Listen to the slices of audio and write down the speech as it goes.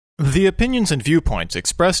The opinions and viewpoints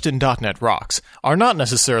expressed in .NET Rocks are not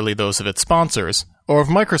necessarily those of its sponsors, or of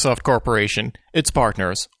Microsoft Corporation, its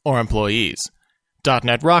partners, or employees.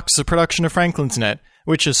 .NET Rocks is a production of Franklin's Net,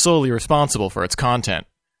 which is solely responsible for its content.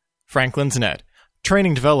 Franklin's Net,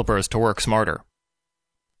 training developers to work smarter.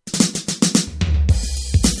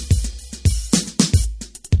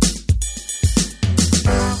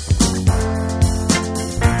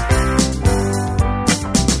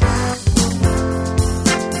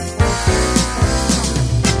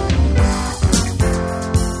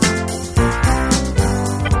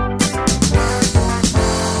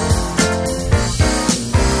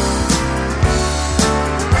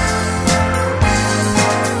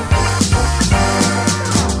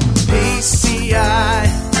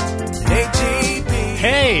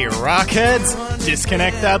 Rockheads,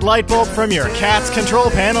 disconnect that light bulb from your cat's control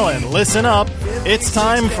panel and listen up. It's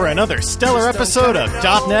time for another stellar episode of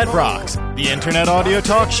 .NET Rocks, the internet audio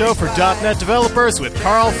talk show for .NET developers with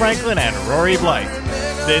Carl Franklin and Rory Blythe.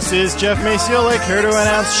 This is Jeff Maciolik here to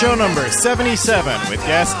announce show number 77 with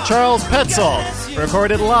guest Charles Petzold,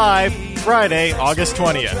 recorded live Friday, August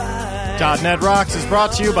 20th. .NET Rocks is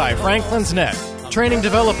brought to you by Franklin's Net, training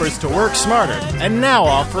developers to work smarter, and now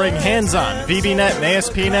offering hands-on VBNet and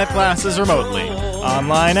ASP.NET classes remotely.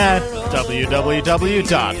 Online at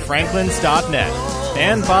www.franklins.net.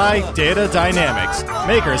 And by Data Dynamics,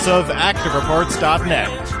 makers of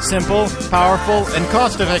ActiveReports.net. Simple, powerful, and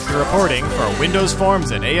cost-effective reporting for Windows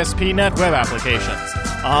Forms and ASP.NET web applications.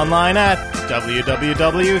 Online at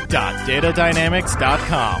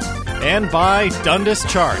www.datadynamics.com. And by Dundas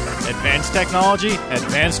Chart, advanced technology,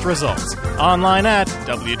 advanced results. Online at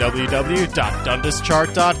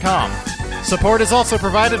www.dundaschart.com. Support is also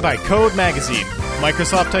provided by Code Magazine,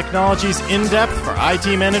 Microsoft Technologies in-depth for IT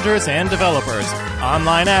managers and developers.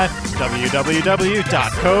 Online at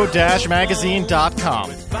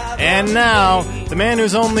www.code-magazine.com. And now, the man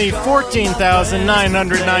who's only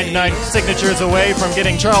 14,999 signatures away from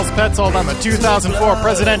getting Charles Petzold on the 2004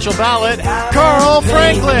 presidential ballot, Carl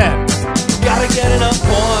Franklin! Gotta get enough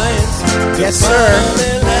points. Yes, sir.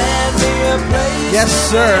 Yes,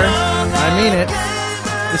 sir. I mean it.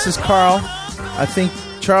 This is Carl. I think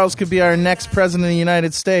Charles could be our next president of the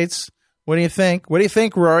United States. What do you think? What do you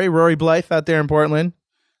think, Rory? Rory Blythe out there in Portland.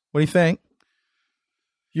 What do you think?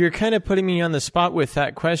 You're kind of putting me on the spot with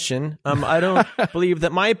that question. I don't believe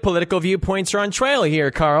that my political viewpoints are on trial here,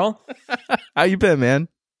 Carl. How you been, man?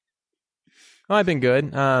 Oh, I've been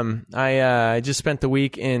good. I just spent the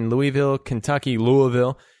week in Louisville, Kentucky,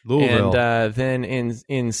 Louisville. And then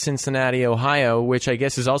in Cincinnati, Ohio, which I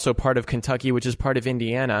guess is also part of Kentucky, which is part of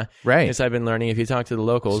Indiana. Right. As I've been learning, if you talk to the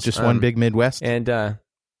locals. It's just one big Midwest. And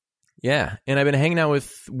yeah, and I've been hanging out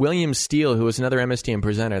with William Steele, who is another MSDN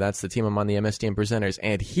presenter. That's the team I'm on, the MSDN presenters,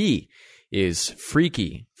 and he is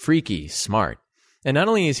freaky smart. And not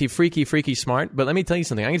only is he freaky smart, but let me tell you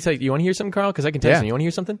something. I'm going to tell you, you want to hear something, Carl? Because I can tell you something. You want to hear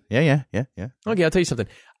something? Yeah. Okay, I'll tell you something.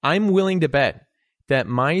 I'm willing to bet that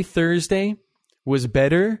my Thursday was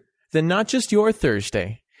better than not just your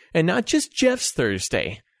Thursday, and not just Jeff's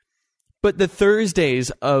Thursday, but the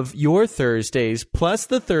Thursdays of your Thursdays, plus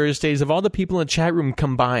the Thursdays of all the people in the chat room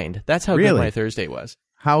combined. That's how good my Thursday was.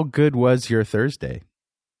 How good was your Thursday?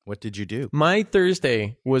 What did you do? My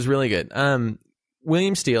Thursday was really good.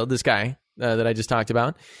 William Steele, this guy that I just talked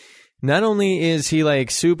about, not only is he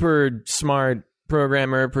like super smart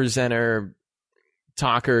programmer, presenter,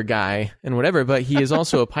 talker guy, and whatever, but he is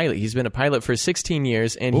also a pilot. He's been a pilot for 16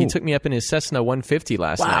 years, and he took me up in his Cessna 150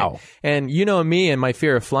 last night. And you know me and my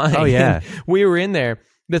fear of flying. Oh, yeah. We were in there.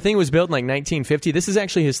 The thing was built in like 1950. This is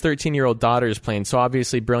actually his 13-year-old daughter's plane, so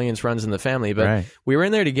obviously brilliance runs in the family. But we were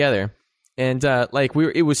in there together, and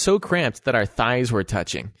it was so cramped that our thighs were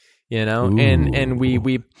touching. You know, and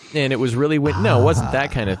it was really no, it wasn't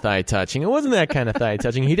that kind of thigh touching. It wasn't that kind of thigh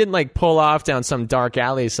touching. He didn't like pull off down some dark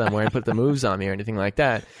alley somewhere and put the moves on me or anything like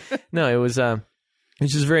that. No, it was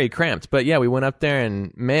just very cramped. But yeah, we went up there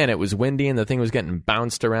and man, it was windy and the thing was getting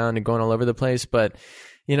bounced around and going all over the place. But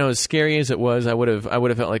you know, as scary as it was, I would have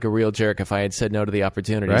felt like a real jerk if I had said no to the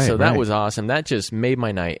opportunity. So that was awesome. That just made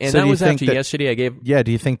my night. And so that was after yesterday. I gave. Yeah.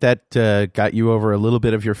 Do you think that got you over a little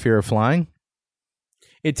bit of your fear of flying?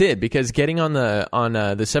 It did, because getting on the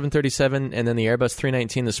 737 and then the Airbus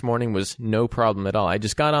 319 this morning was no problem at all. I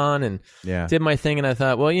just got on and did my thing, and I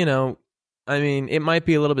thought, well, you know, I mean, it might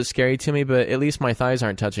be a little bit scary to me, but at least my thighs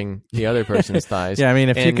aren't touching the other person's thighs. Yeah, I mean,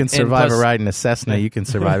 if you can survive a ride in a Cessna, you can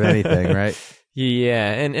survive anything, right?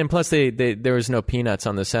 Yeah, and plus there was no peanuts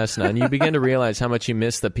on the Cessna, and you begin to realize how much you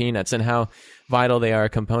miss the peanuts and how vital they are a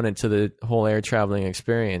component to the whole air traveling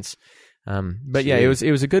experience. But yeah, it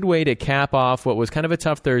was a good way to cap off what was kind of a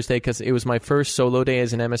tough Thursday because it was my first solo day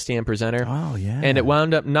as an MSDN presenter. Oh, yeah. And it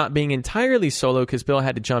wound up not being entirely solo because Bill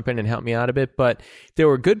had to jump in and help me out a bit. But there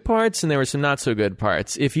were good parts and there were some not so good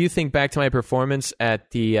parts. If you think back to my performance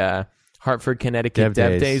at the Hartford, Connecticut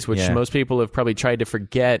Dev Days, which most people have probably tried to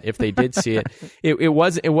forget if they did see it, it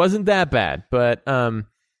wasn't that bad. But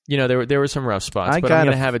there were some rough spots. But I'm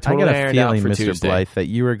going to have it totally ironed out for Tuesday. Mr. Blythe, that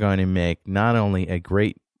you are going to make not only a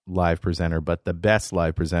great live presenter, but the best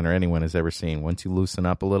live presenter anyone has ever seen. Once you loosen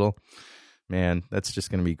up a little, man, that's just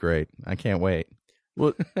going to be great. I can't wait.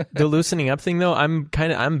 Well, the loosening up thing though,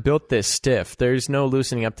 I'm built this stiff. There's no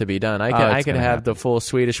loosening up to be done. I could have the full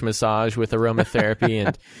Swedish massage with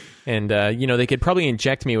aromatherapy and they could probably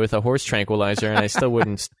inject me with a horse tranquilizer and I still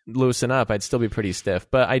wouldn't loosen up. I'd still be pretty stiff.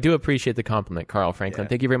 But I do appreciate the compliment, Carl Franklin. Yeah.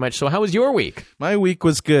 Thank you very much. So how was your week? My week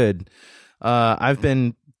was good. I've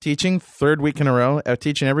been teaching third week in a row,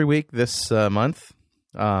 teaching every week this month.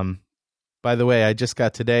 By the way, I just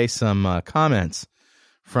got today some comments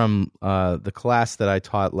from the class that I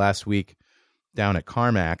taught last week down at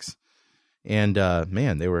CarMax, and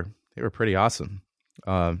man, they were pretty awesome.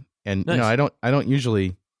 And nice. I don't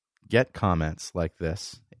usually get comments like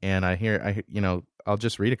this, and I'll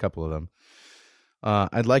just read a couple of them.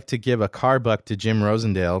 I'd like to give a car buck to Jim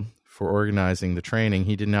Rosendale for organizing the training.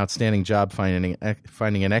 He did an outstanding job finding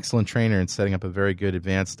an excellent trainer and setting up a very good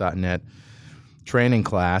advanced.net training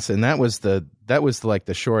class. And that was like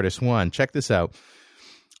the shortest one. Check this out.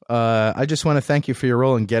 I just want to thank you for your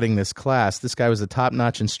role in getting this class. This guy was a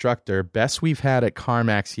top-notch instructor, best we've had at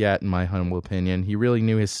CarMax yet, in my humble opinion. He really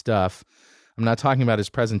knew his stuff. I'm not talking about his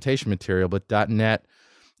presentation material, but .net,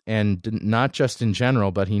 and not just in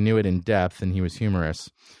general, but he knew it in depth, and he was humorous.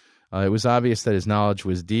 It was obvious that his knowledge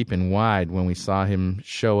was deep and wide when we saw him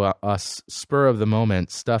show us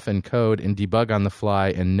spur-of-the-moment stuff and code and debug on the fly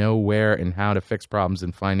and know where and how to fix problems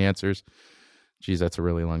and find answers. Geez, that's a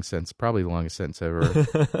really long sentence. Probably the longest sentence I've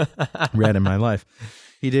ever read in my life.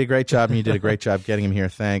 He did a great job, and you did a great job getting him here.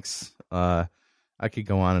 Thanks. I could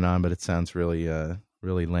go on and on, but it sounds really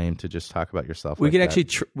lame to just talk about yourself. We could actually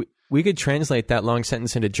we could translate that long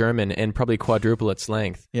sentence into German and probably quadruple its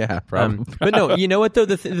length. Yeah, probably. But no, you know what though?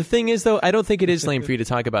 The thing is though, I don't think it is lame for you to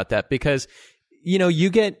talk about that because you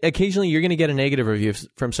get occasionally you're going to get a negative review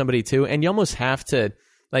from somebody too, and you almost have to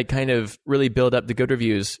like kind of really build up the good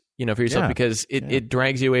reviews, for yourself because it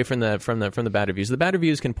drags you away from the bad reviews. The bad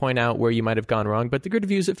reviews can point out where you might have gone wrong, but the good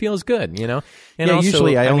reviews, it feels good, And also,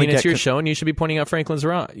 usually it's your show, and you should be pointing out Franklin's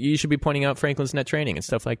net training and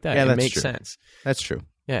stuff like that. Yeah, it makes sense. That's true.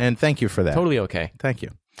 Yeah, and thank you for that. Totally okay. Thank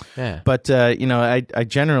you. Yeah, but I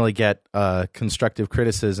generally get constructive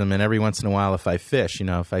criticism, and every once in a while, if I fish,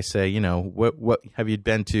 if I say, what have you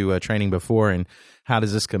been to training before, and how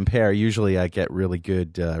does this compare? Usually, I get really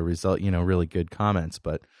good really good comments,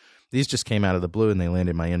 but these just came out of the blue, and they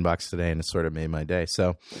landed in my inbox today, and it sort of made my day.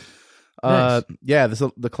 So, nice.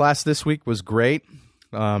 The class this week was great.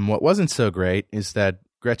 What wasn't so great is that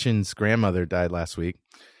Gretchen's grandmother died last week.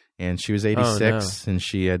 And she was 86, and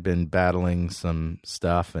she had been battling some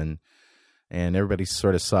stuff, and everybody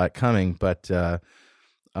sort of saw it coming. But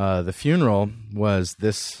the funeral was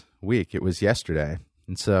this week. It was yesterday.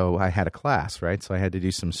 And so I had a class, right? So I had to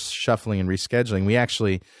do some shuffling and rescheduling. We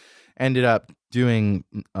actually ended up doing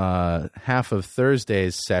half of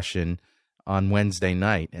Thursday's session on Wednesday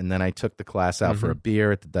night, and then I took the class out for a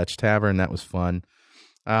beer at the Dutch Tavern. That was fun.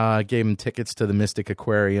 Gave them tickets to the Mystic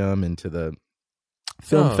Aquarium and to the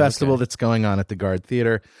film festival that's going on at the Guard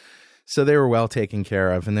Theater, so they were well taken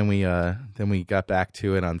care of. And then we got back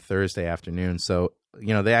to it on Thursday afternoon. So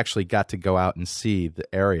they actually got to go out and see the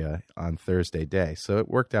area on Thursday day. So it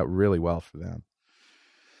worked out really well for them.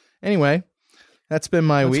 Anyway, that's been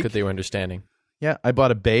my week. That's good they were understanding. Yeah, I bought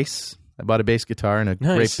a bass. I bought a bass guitar and a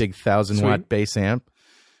great big 1,000-watt bass amp,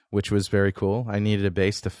 which was very cool. I needed a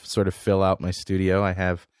bass to sort of fill out my studio. I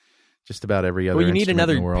have just about every other. Well, you need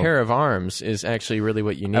another in the world. Pair of arms is actually really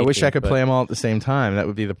what you need. I wish I could play them all at the same time. That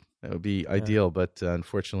would be ideal, but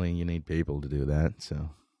unfortunately, you need people to do that. So,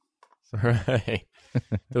 right,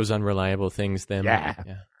 those unreliable things. Then, yeah.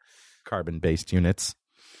 Carbon-based units.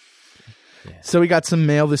 Yeah. So we got some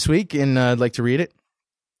mail this week, and I'd like to read it.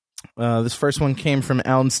 This first one came from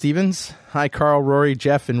Alan Stevens. Hi, Carl, Rory,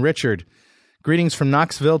 Jeff, and Richard. Greetings from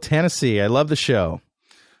Knoxville, Tennessee. I love the show.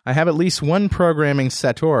 I have at least one programming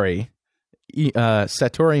Satori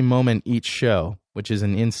moment each show, which is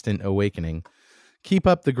an instant awakening. Keep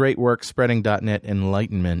up the great work spreading .NET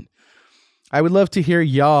enlightenment. I would love to hear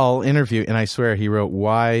y'all interview, and I swear he wrote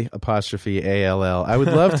Y''ALL. I would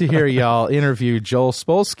love to hear y'all interview Joel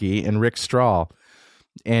Spolsky and Rick Strahl.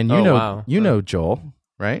 And you know Joel,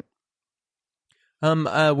 right?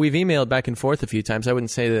 We've emailed back and forth a few times. I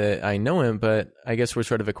wouldn't say that I know him, but I guess we're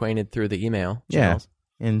sort of acquainted through the email channels.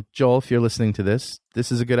 Yeah. And Joel, if you're listening to this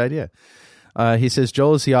is a good idea. He says,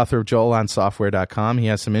 Joel is the author of joelonsoftware.com. He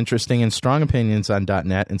has some interesting and strong opinions on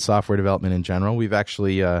 .NET and software development in general. We've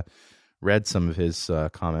actually read some of his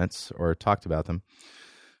comments or talked about them.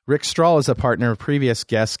 Rick Strahl is a partner of previous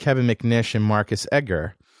guests Kevin McNish and Marcus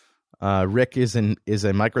Edgar. Rick is a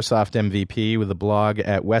Microsoft MVP with a blog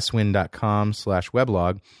at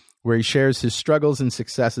westwind.com/weblog, where he shares his struggles and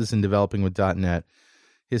successes in developing with .NET.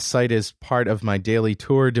 His site is part of my daily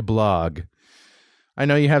tour de blog. I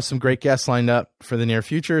know you have some great guests lined up for the near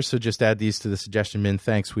future, so just add these to the suggestion bin.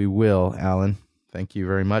 Thanks, we will, Alan. Thank you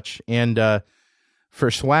very much. And for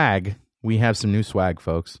swag, we have some new swag,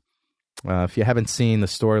 folks. If you haven't seen the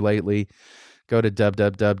store lately, go to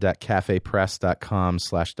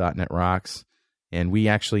www.cafepress.com/.NETRocks, and we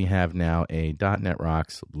actually have now a .NET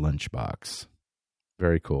Rocks lunchbox.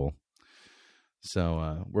 Very cool.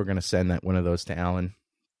 So we're going to send one of those to Alan.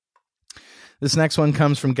 This next one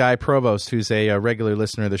comes from Guy Provost, who's a regular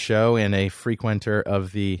listener of the show and a frequenter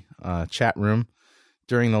of the chat room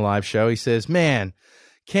during the live show. He says, man,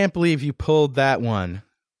 can't believe you pulled that one.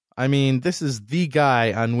 I mean, this is the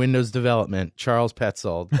guy on Windows development, Charles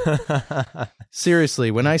Petzold.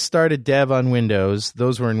 Seriously, when I started dev on Windows,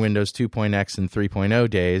 those were in Windows 2.x and 3.0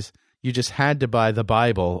 days, you just had to buy the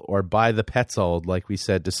Bible or buy the Petzold, like we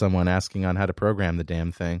said to someone asking on how to program the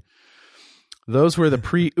damn thing. Those were the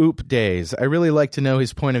pre-OOP days. I really like to know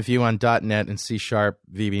his point of view on .NET and C#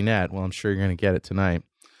 VBNet. Well, I'm sure you're going to get it tonight.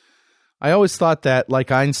 I always thought that,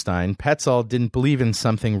 like Einstein, Petzold didn't believe in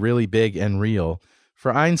something really big and real.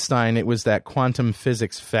 For Einstein, it was that quantum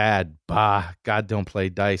physics fad, bah, God don't play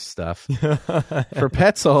dice stuff. For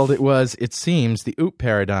Petzold, it seems, the OOP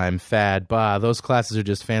paradigm, fad, bah, those classes are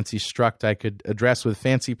just fancy struct I could address with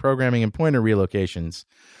fancy programming and pointer relocations.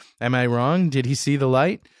 Am I wrong? Did he see the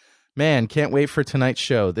light? Man, can't wait for tonight's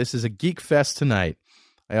show. This is a geek fest tonight.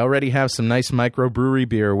 I already have some nice microbrewery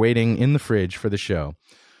beer waiting in the fridge for the show.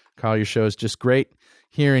 Carl, your show is just great.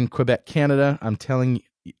 Here in Quebec, Canada, I'm telling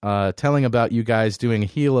about you guys doing a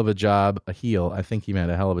hell of a job. I think he meant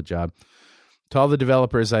a hell of a job. To all the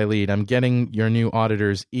developers I lead, I'm getting your new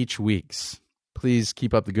auditors each week. Please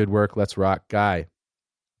keep up the good work. Let's rock, Guy.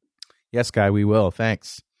 Yes, Guy, we will.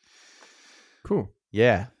 Thanks. Cool.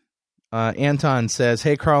 Yeah. Anton says,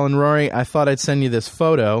 hey, Carl and Rory, I thought I'd send you this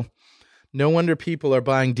photo. No wonder people are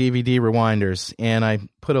buying DVD rewinders. And I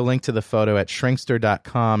put a link to the photo at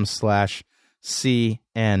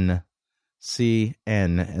shrinkster.com/CN.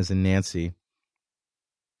 CN as in Nancy.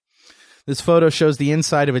 This photo shows the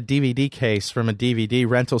inside of a DVD case from a DVD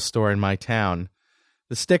rental store in my town.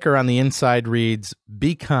 The sticker on the inside reads,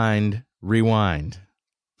 "Be kind, rewind."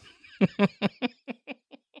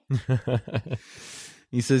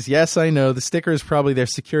 He says, yes, I know. The sticker is probably their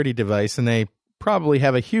security device, and they probably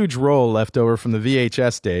have a huge roll left over from the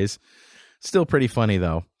VHS days. Still pretty funny,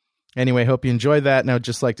 though. Anyway, hope you enjoyed that, and I would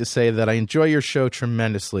just like to say that I enjoy your show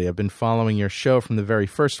tremendously. I've been following your show from the very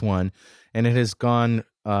first one, and it has gone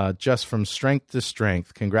just from strength to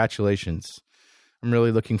strength. Congratulations. I'm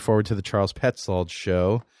really looking forward to the Charles Petzold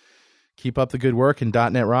show. Keep up the good work in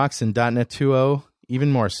 .NET Rocks and .NET 2.0,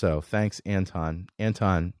 even more so. Thanks, Anton.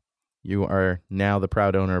 Anton, you are now the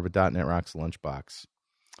proud owner of a .NET Rocks lunchbox.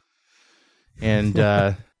 And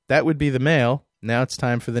that would be the mail. Now it's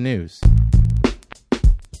time for the news.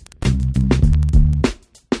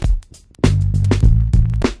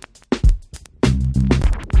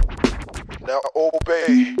 Now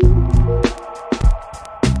obey.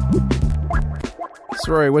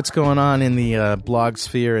 So, Rory, what's going on in the blog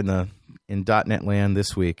sphere in .NET land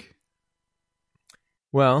this week?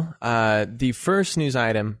 Well, the first news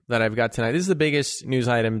item that I've got tonight, this is the biggest news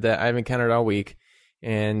item that I've encountered all week,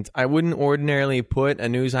 and I wouldn't ordinarily put a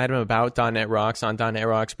news item about .NET Rocks on .NET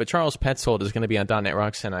Rocks, but Charles Petzold is going to be on .NET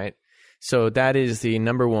Rocks tonight, so that is the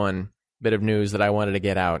number one bit of news that I wanted to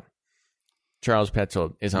get out. Charles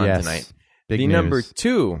Petzold is on tonight. Big the news.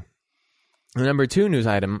 number two news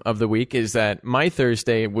item of the week is that my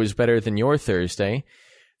Thursday was better than your Thursday.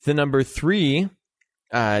 The number 3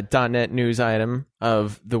 .NET news item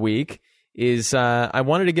of the week is I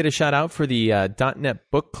wanted to get a shout out for the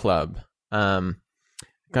 .NET Book Club.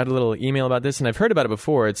 Got a little email about this, and I've heard about it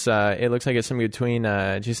before. It looks like it's something between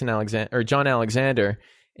John Alexander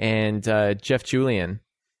and Jeff Julian,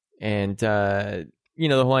 and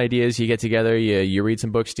the whole idea is you get together, you read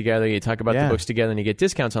some books together, you talk about the books together, and you get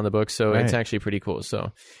discounts on the books. So it's actually pretty cool.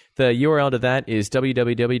 So the URL to that is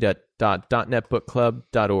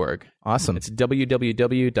www.dotnetbookclub.org. Awesome. It's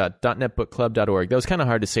www.dotnetbookclub.org. That was kind of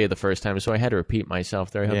hard to say the first time, so I had to repeat myself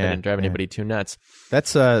there. I hope I didn't drive anybody too nuts.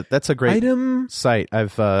 That's a great site.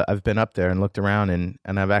 I've been up there and looked around,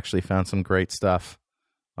 and I've actually found some great stuff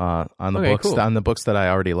on the books that I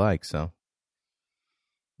already like. So,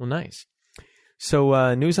 well, nice.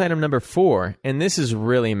 So news item number 4, and this is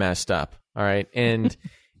really messed up, all right? And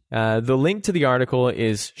the link to the article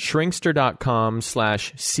is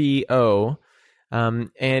shrinkster.com/CO,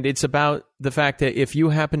 and it's about the fact that if you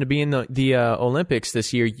happen to be in the Olympics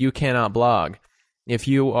this year, you cannot blog. If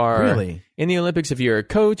you are in the Olympics, if you're a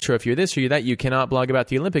coach or if you're this or you're that, you cannot blog about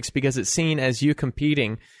the Olympics because it's seen as you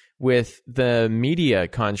competing with the media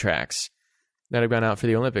contracts that have gone out for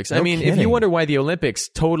the Olympics. No kidding. If you wonder why the Olympics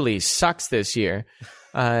totally sucks this year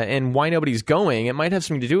and why nobody's going, it might have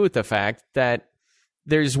something to do with the fact that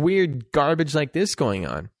there's weird garbage like this going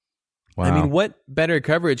on. Wow. What better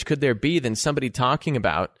coverage could there be than somebody talking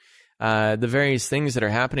about the various things that are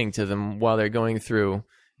happening to them while they're going through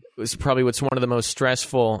what's one of the most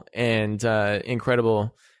stressful and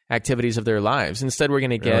incredible activities of their lives. Instead, we're going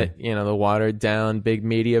to get, the watered down big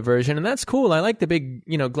media version. And that's cool. I like the big,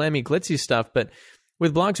 glammy, glitzy stuff. But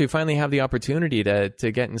with blogs, we finally have the opportunity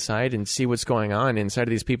to get inside and see what's going on inside of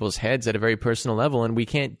these people's heads at a very personal level. And we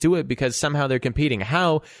can't do it because somehow they're competing.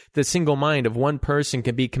 How the single mind of one person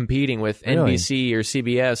can be competing with NBC or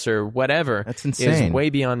CBS or whatever That's insane. Is way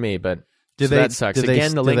beyond me. But that sucks. Do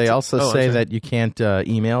they also say that you can't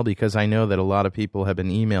email? Because I know that a lot of people have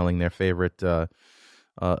been emailing their favorite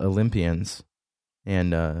Olympians, and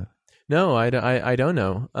no, I don't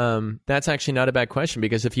know. That's actually not a bad question,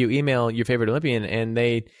 because if you email your favorite Olympian and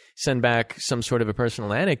they send back some sort of a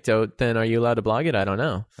personal anecdote, then are you allowed to blog it? I don't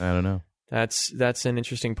know. That's an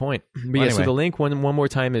interesting point. But anyway. So the link one more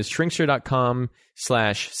time is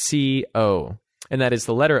shrinkster.com/CO, and that is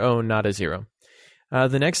the letter O, not a 0.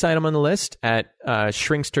 The next item on the list at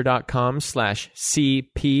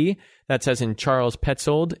shrinkster.com/CP, that says in Charles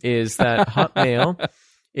Petzold, is that Hotmail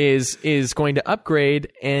is going to upgrade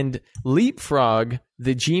and leapfrog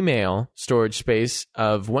the Gmail storage space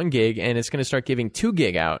of 1 gig, and it's going to start giving 2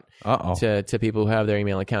 gig out to people who have their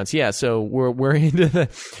email accounts. Yeah, so we're into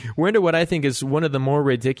what I think is one of the more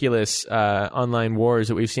ridiculous online wars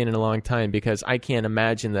that we've seen in a long time, because I can't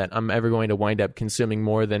imagine that I'm ever going to wind up consuming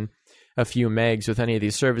more than a few megs with any of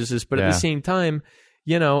these services. But at the same time,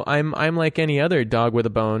 I'm like any other dog with a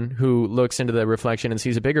bone who looks into the reflection and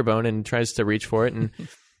sees a bigger bone and tries to reach for it. And,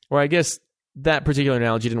 or I guess that particular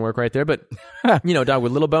analogy didn't work right there, but dog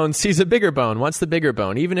with little bones sees a bigger bone. What's the bigger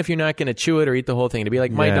bone? Even if you're not going to chew it or eat the whole thing, to be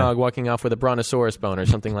like my dog walking off with a brontosaurus bone or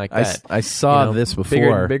something like that. I saw this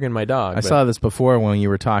before. Bigger than my dog. I saw this before when you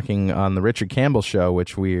were talking on the Richard Campbell show,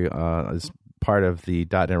 which we is part of the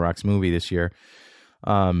 .NET Rocks movie this year.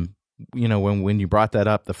 When you brought that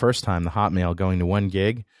up the first time, the Hotmail going to 1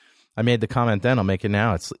 gig, I made the comment then, I'll make it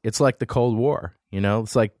now. It's like the Cold War.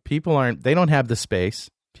 It's like they don't have the space.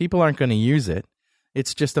 People aren't going to use it.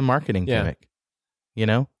 It's just a marketing gimmick.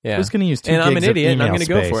 Who's going to use 2 gigs I'm an idiot and I'm going to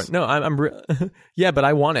space? go for it. No, but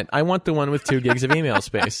I want it. I want the one with 2 gigs of email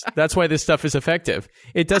space. That's why this stuff is effective.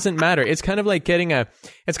 It doesn't matter. It's kind of like getting a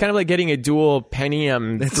dual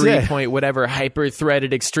Pentium 3 point whatever hyper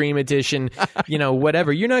threaded extreme edition,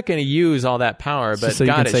 whatever. You're not going to use all that power, but so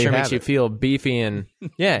God, it sure you makes you feel beefy, and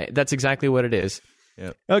that's exactly what it is.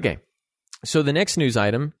 Yep. Okay. So the next news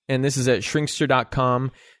item, and this is at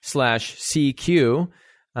shrinkster.com/CQ,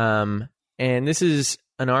 and this is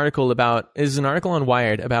an article on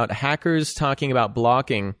Wired about hackers talking about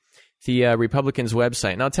blocking the Republicans'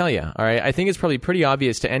 website. And I'll tell you, all right, I think it's probably pretty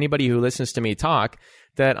obvious to anybody who listens to me talk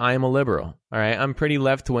that I'm a liberal. All right, I'm pretty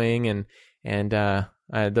left wing, and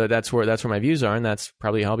that's where my views are, and that's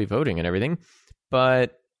probably how I'll be voting and everything.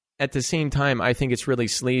 But at the same time, I think it's really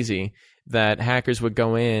sleazy that hackers would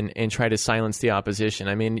go in and try to silence the opposition.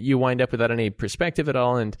 I mean, you wind up without any perspective at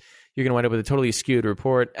all, and you're going to wind up with a totally skewed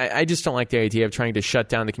report. I just don't like the idea of trying to shut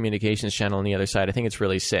down the communications channel on the other side. I think it's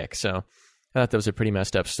really sick. So I thought that was a pretty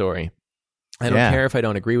messed up story. I don't care if I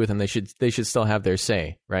don't agree with them. They should still have their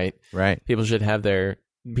say, right? Right. People should have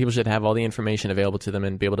all the information available to them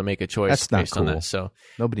and be able to make a choice that's not based cool. on that. So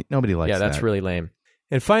nobody likes that. Yeah, that's really lame.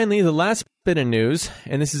 And finally, the last bit of news,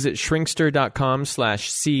 and this is at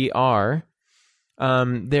shrinkster.com/CR.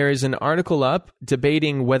 There is an article up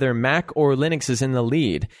debating whether Mac or Linux is in the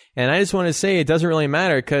lead. And I just want to say it doesn't really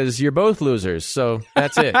matter because you're both losers. So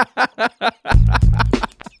that's it.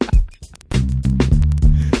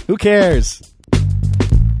 Who cares?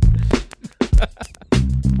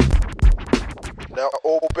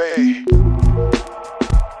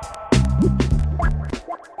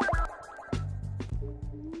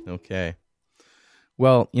 Okay.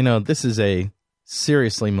 Well, this is a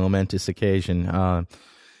seriously momentous occasion.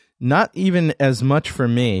 Not even as much for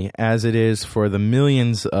me as it is for the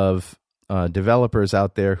millions of developers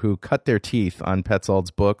out there who cut their teeth on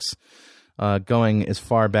Petzold's books, going as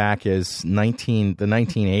far back as the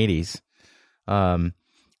 1980s.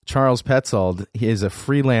 Charles Petzold is a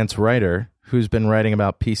freelance writer who's been writing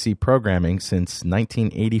about PC programming since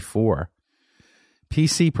 1984.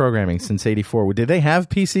 PC programming since 84. Did they have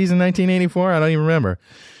PCs in 1984? I don't even remember.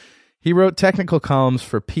 He wrote technical columns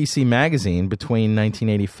for PC Magazine between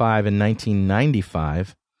 1985 and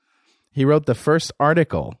 1995. He wrote the first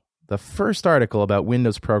article about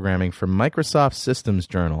Windows programming for Microsoft Systems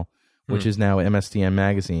Journal, which is now MSDN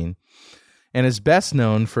Magazine, and is best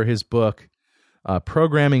known for his book,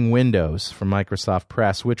 Programming Windows from Microsoft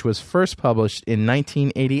Press, which was first published in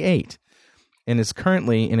 1988 and is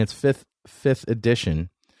currently in its fifth edition.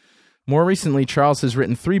 More recently, Charles has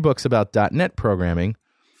written 3 books about .NET programming,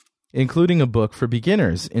 including a book for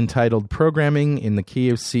beginners entitled Programming in the Key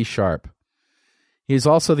of C#. He is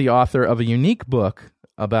also the author of a unique book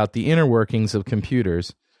about the inner workings of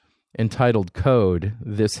computers entitled Code,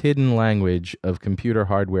 This Hidden Language of Computer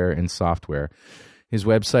Hardware and Software. His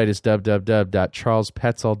website is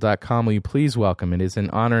www.charlespetzold.com. Will you please welcome? It is an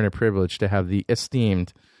honor and a privilege to have the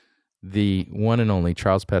esteemed, the one and only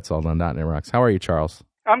Charles Petzold on .NET Rocks. How are you, Charles?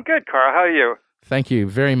 I'm good, Carl. How are you? Thank you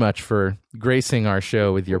very much for gracing our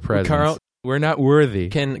show with your presence. Carl, we're not worthy.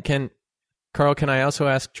 Carl, can I also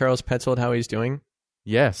ask Charles Petzold how he's doing?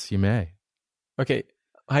 Yes, you may. Okay.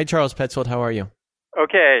 Hi, Charles Petzold. How are you?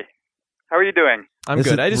 Okay. How are you doing? I'm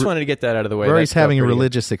good. I just wanted to get that out of the way. Rory's having a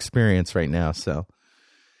religious experience right now, so.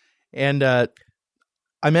 And I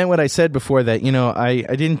meant what I said before that,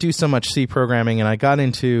 I didn't do so much C programming, and I got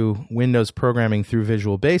into Windows programming through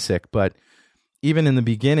Visual Basic, but even in the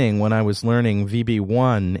beginning when I was learning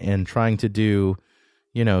VB1 and trying to do,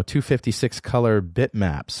 256 color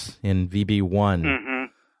bitmaps in VB1,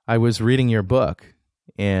 I was reading your book,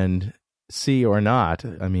 and C or not,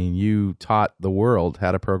 you taught the world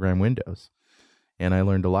how to program Windows, and I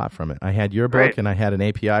learned a lot from it. I had your book, and I had an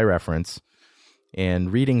API reference,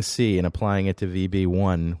 and reading C and applying it to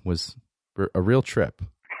VB1 was a real trip.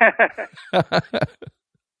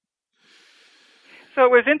 So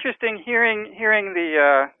it was interesting hearing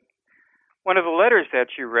the one of the letters that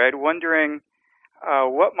you read, wondering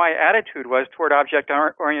what my attitude was toward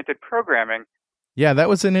object-oriented programming. Yeah, that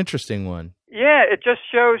was an interesting one. Yeah, it just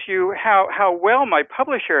shows you how well my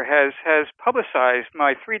publisher has publicized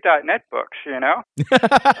my 3 .NET books,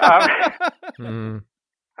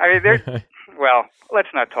 Well, let's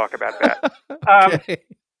not talk about that. Okay.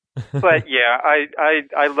 But yeah,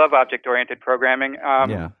 I love object-oriented programming.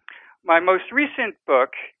 My most recent book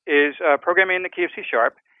is Programming in the Key of C#,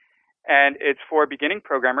 and it's for beginning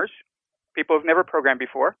programmers, people who've never programmed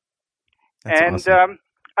before. That's awesome.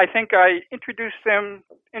 I think I introduced the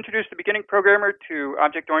beginning programmer to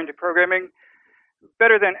object-oriented programming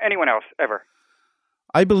better than anyone else ever.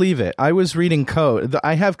 I believe it. I was reading Code.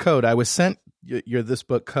 I have Code. I was sent this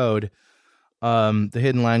book, Code, The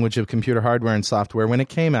Hidden Language of Computer Hardware and Software. When it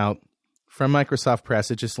came out from Microsoft Press,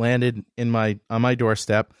 it just landed on my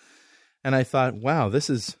doorstep, and I thought, wow, this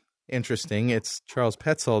is interesting. It's Charles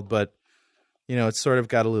Petzold, but it's sort of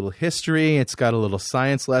got a little history. It's got a little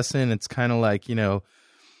science lesson. It's kind of like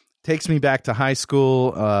takes me back to high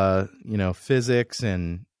school, physics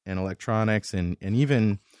and electronics, and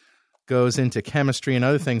even goes into chemistry and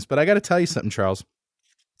other things. But I got to tell you something, Charles.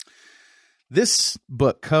 This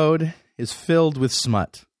book, Code, is filled with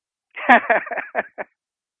smut.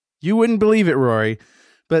 You wouldn't believe it, Rory,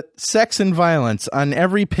 but sex and violence on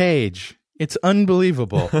every page. It's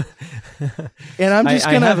unbelievable. And I'm just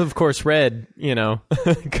going to... I have, of course, read,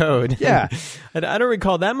 Code. Yeah. I don't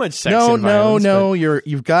recall that much sex and violence. No,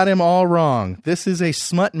 you've got him all wrong. This is a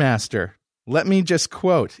smut master. Let me just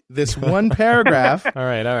quote this one paragraph. All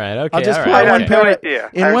right. Okay. I'll just quote one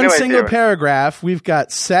paragraph. In one single idea. paragraph, we've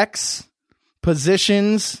got sex,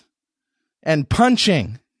 positions, and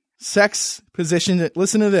punching. Sex, position.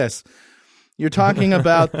 Listen to this. You're talking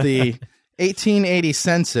about the 1880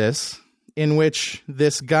 census, in which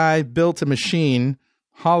this guy built a machine,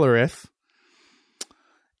 Hollerith,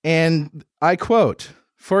 and I quote,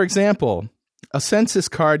 for example, a census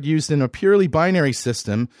card used in a purely binary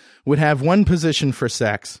system would have one position for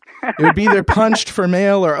sex. It would be either punched for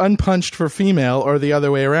male or unpunched for female, or the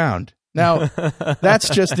other way around. Now, that's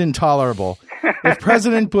just intolerable. If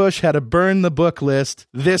President Bush had to burn the book list,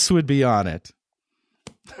 this would be on it.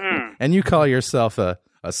 And you call yourself a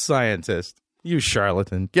scientist. You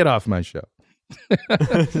charlatan. Get off my show.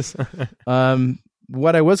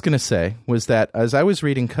 what I was going to say was that as I was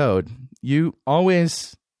reading code, you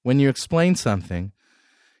always, when you explain something,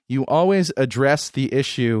 you always address the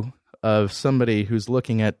issue of somebody who's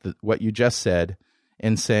looking at what you just said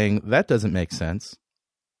and saying, that doesn't make sense.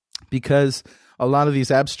 Because a lot of these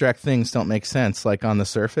abstract things don't make sense, like on the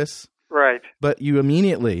surface. Right. But you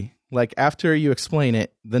immediately, like after you explain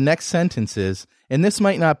it, the next sentence is, and this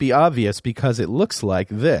might not be obvious because it looks like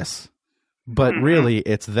this, but really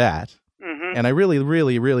it's that. Mm-hmm. And I really,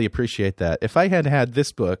 really, really appreciate that. If I had had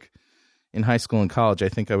this book in high school and college, I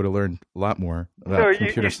think I would have learned a lot more about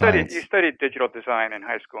computer science. You studied digital design in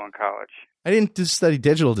high school and college. I didn't just study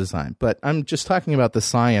digital design, but I'm just talking about the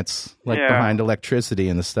science behind electricity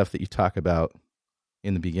and the stuff that you talk about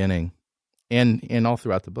in the beginning and all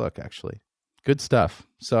throughout the book, actually. Good stuff.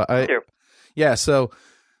 So Thank you. Yeah, so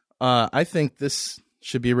I think this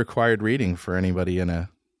should be required reading for anybody in a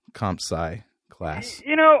comp sci class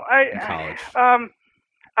in college.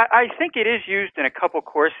 I think it is used in a couple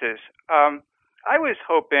courses. I was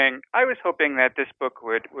hoping that this book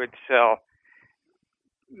would sell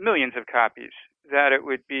millions of copies. That it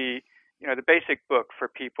would be, the basic book for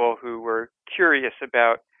people who were curious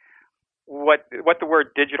about what the word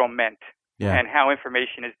digital meant and how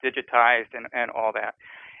information is digitized and all that.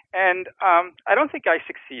 And I don't think I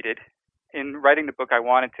succeeded in writing the book I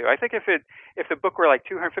wanted to. I think if the book were like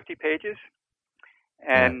 250 pages,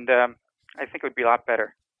 and I think it would be a lot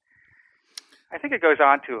better. I think it goes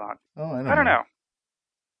on too long. Oh, I don't know.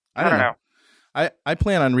 I don't know. I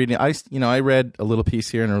plan on reading. I read a little piece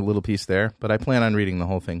here and a little piece there, but I plan on reading the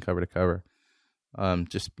whole thing cover to cover.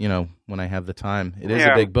 Just when I have the time. It is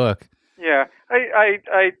a big book. Yeah,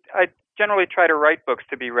 I generally try to write books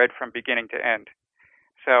to be read from beginning to end.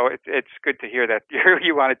 So it's good to hear that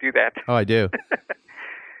you want to do that. Oh, I do.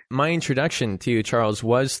 My introduction to you, Charles,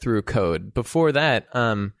 was through code. Before that,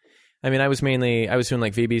 I was doing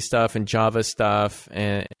like VB stuff and Java stuff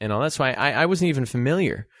and all that. So I wasn't even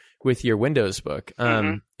familiar with your Windows book.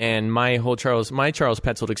 And my Charles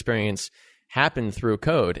Petzold experience happened through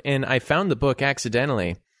code. And I found the book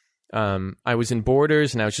accidentally. I was in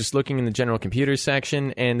Borders and I was just looking in the general computer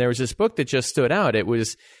section, and there was this book that just stood out. It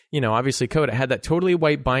was, obviously code. It had that totally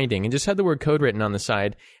white binding and just had the word code written on the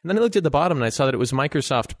side. And then I looked at the bottom and I saw that it was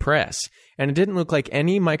Microsoft Press. And it didn't look like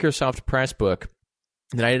any Microsoft Press book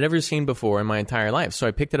that I had ever seen before in my entire life. So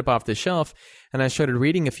I picked it up off the shelf and I started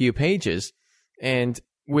reading a few pages. And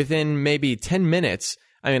within maybe 10 minutes,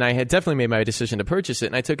 I had definitely made my decision to purchase it.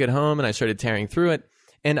 And I took it home and I started tearing through it.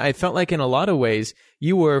 And I felt like in a lot of ways,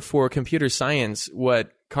 you were for computer science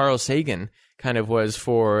what Carl Sagan kind of was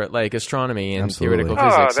for like astronomy and theoretical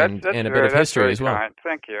physics and a bit of history as well. Kind.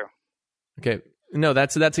 Thank you. Okay. No,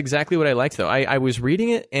 that's exactly what I liked, though. I was reading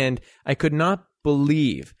it and I could not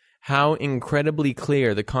believe how incredibly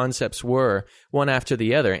clear the concepts were one after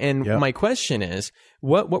the other. And my question is,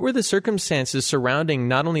 what were the circumstances surrounding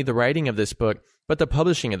not only the writing of this book, but the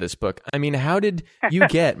publishing of this book? How did you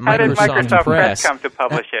get Microsoft, how did Microsoft Press come to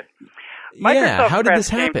publish it? Microsoft how did Press this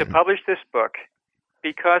happen? Came to publish this book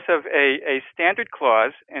because of a standard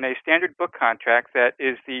clause in a standard book contract that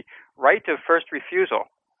is the right of first refusal.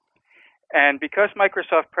 And because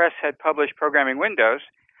Microsoft Press had published Programming Windows,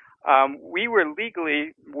 we were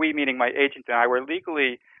legally, we meaning my agent and I, were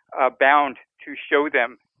legally bound to show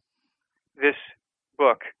them this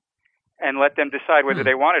book and let them decide whether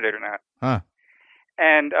they wanted it or not. Huh.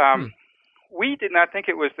 And we did not think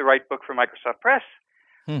it was the right book for Microsoft Press,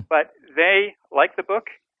 but they liked the book,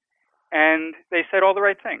 and they said all the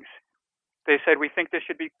right things. They said, we think this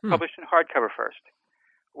should be published in hardcover first,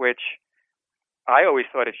 which I always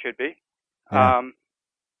thought it should be.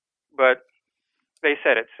 But they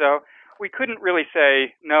said it. So we couldn't really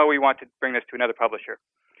say, no, we want to bring this to another publisher.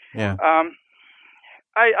 Yeah.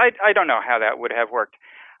 I don't know how that would have worked.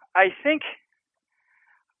 I think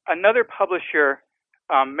another publisher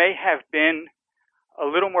may have been a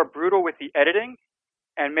little more brutal with the editing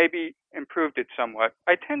and maybe improved it somewhat.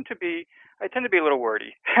 I tend to be a little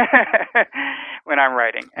wordy when I'm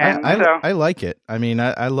writing. And I like it.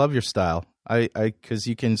 I love your style. Because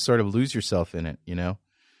you can sort of lose yourself in it,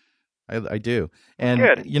 I do. And,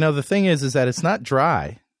 good. The thing is that it's not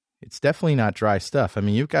dry. It's definitely not dry stuff.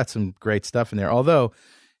 You've got some great stuff in there. Although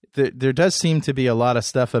there does seem to be a lot of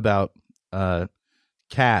stuff about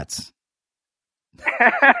cats.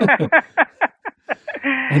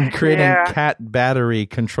 And creating cat battery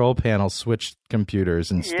control panel switch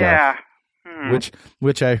computers and stuff. Yeah.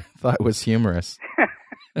 Which I thought was humorous.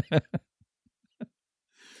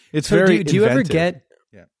 It's so very do you ever inventive.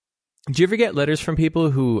 get letters from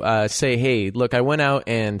people who say, hey, look, I went out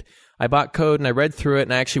and I bought Code and I read through it,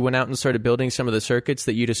 and I actually went out and started building some of the circuits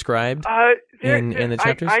that you described in the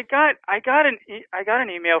chapters. I got an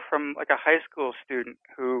email from like a high school student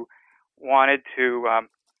who wanted to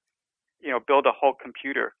build a whole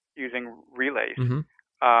computer using relays.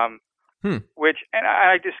 Which, and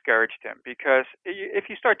I discouraged him, because if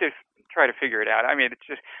you start to try to figure it out, I mean, it's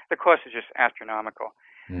just, the cost is just astronomical.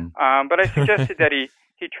 But I suggested that he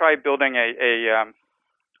try building a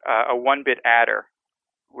 1-bit adder,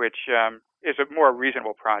 which is a more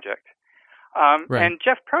reasonable project. Right. And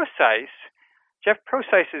Jeff Procyse's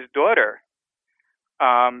daughter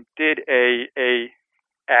did a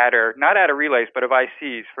adder, not adder relays, but of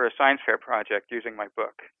ICs for a science fair project using my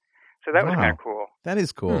book. So that was kind of cool. That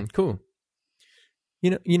is cool. Cool.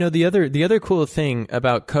 You know, the other cool thing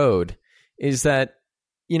about Code is that,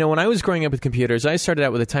 when I was growing up with computers, I started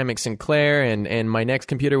out with a Timex Sinclair, and my next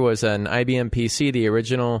computer was an IBM PC, the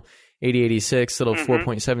original 8086, little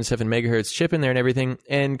 4.77 megahertz chip in there and everything.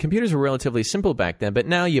 And computers were relatively simple back then, but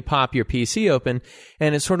now you pop your PC open,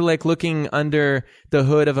 and it's sort of like looking under the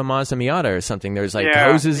hood of a Mazda Miata or something. There's like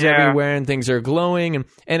hoses everywhere, and things are glowing,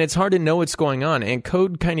 and it's hard to know what's going on. And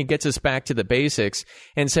Code kind of gets us back to the basics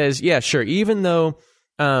and says, yeah, sure, even though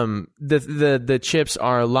the chips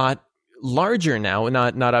are a lot larger now,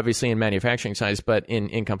 not obviously in manufacturing size, but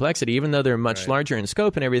in complexity, even though they're much larger in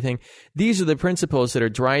scope and everything, these are the principles that are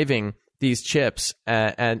driving these chips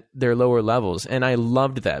at their lower levels. And I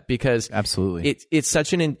loved that, because absolutely it's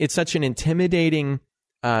such an intimidating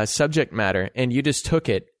subject matter, and you just took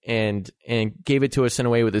it and gave it to us in a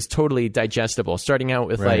way that is totally digestible, starting out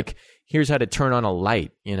with like, here's how to turn on a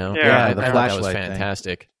light, the flashlight. That was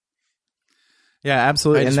fantastic thing. Yeah,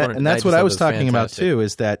 absolutely, and that's what I was talking about too.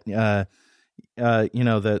 Is that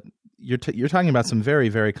that you're talking about some very,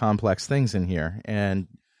 very complex things in here, and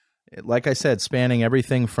like I said, spanning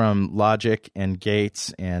everything from logic and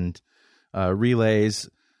gates and relays,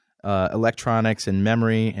 electronics and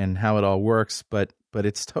memory, and how it all works. But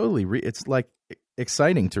it's totally it's like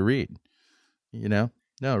exciting to read. No,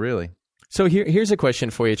 really. So here's a question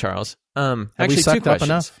for you, Charles. Have actually, we sucked two up questions.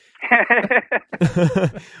 enough?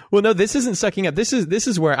 Well, no, this isn't sucking up. This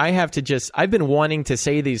is where I have to I've been wanting to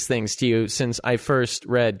say these things to you since I first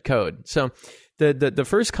read Code. So the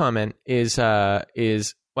first comment is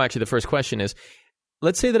actually the first question is,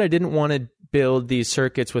 let's say that I didn't want to build these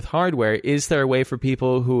circuits with hardware. Is there a way for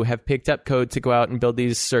people who have picked up Code to go out and build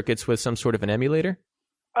these circuits with some sort of an emulator?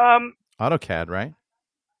 AutoCAD, right?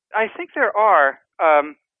 I think there are.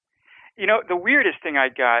 The weirdest thing I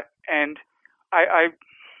got, and I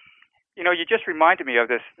you just reminded me of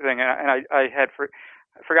this thing, and I had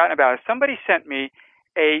forgotten about it. Somebody sent me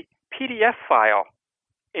a PDF file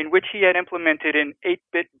in which he had implemented an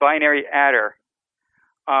 8-bit binary adder.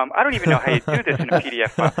 I don't even know how you do this in a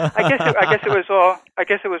PDF file. I guess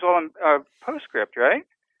it was all in PostScript, right?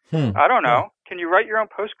 I don't know. Can you write your own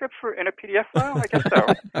PostScript in a PDF file? I guess so.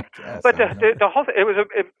 But the whole thing,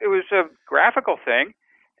 it was a graphical thing.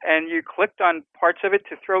 And you clicked on parts of it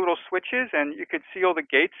to throw little switches, and you could see all the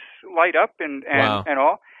gates light up and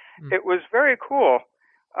all. It was very cool.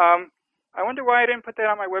 I wonder why I didn't put that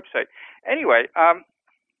on my website. Anyway,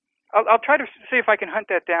 I'll try to see if I can hunt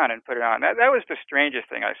that down and put it on. That was the strangest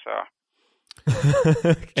thing I saw.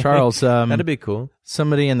 Okay. Charles, that'd be cool.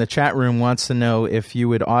 Somebody in the chat room wants to know if you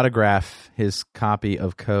would autograph his copy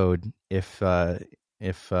of Code if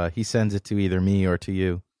he sends it to either me or to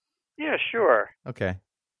you. Yeah, sure. Okay.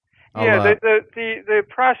 The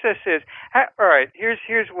process is all right.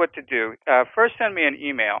 Here's what to do. First, send me an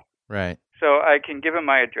email, right? So I can give him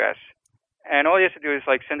my address, and all he has to do is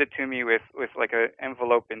send it to me with like an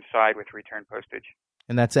envelope inside with return postage.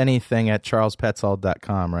 And that's anything at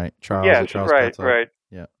charlespetzold.com, right? Charles. Yes, right.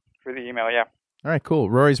 Yeah. For the email, yeah. All right, cool.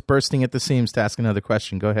 Rory's bursting at the seams to ask another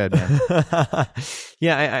question. Go ahead, man.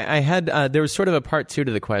 Yeah, I had, there was sort of a part two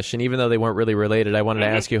to the question, even though they weren't really related. I wanted to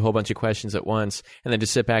ask you a whole bunch of questions at once and then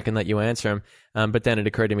just sit back and let you answer them. But then it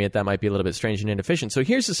occurred to me that might be a little bit strange and inefficient. So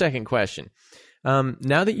here's the second question.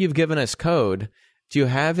 Now that you've given us Code, do you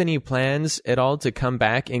have any plans at all to come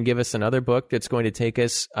back and give us another book that's going to take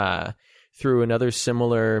us through another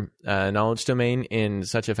similar knowledge domain in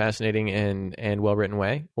such a fascinating and well-written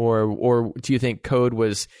way? Or do you think Code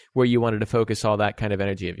was where you wanted to focus all that kind of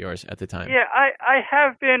energy of yours at the time? Yeah, I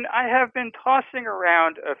have been tossing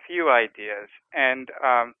around a few ideas, and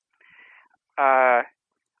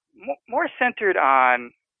more centered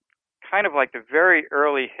on kind of like the very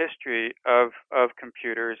early history of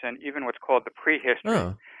computers, and even what's called the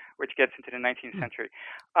prehistory, which gets into the 19th century.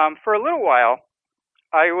 For a little while,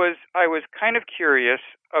 I was kind of curious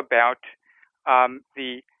about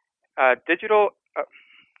the digital.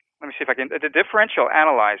 Let me see if I can. The differential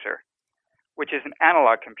analyzer which is an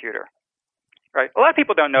analog computer. Right? A lot of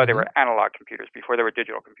people don't know there were analog computers before there were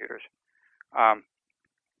digital computers.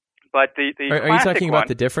 But the are you talking about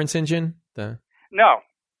the difference engine? No.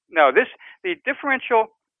 The differential.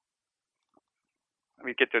 Let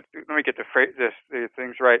me get the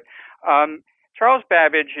things right. Charles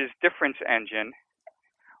Babbage's difference engine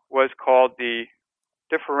was called the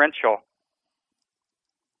differential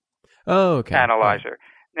analyzer.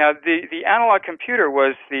 Now, the analog computer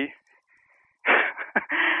was the...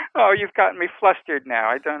 Oh, you've gotten me flustered now.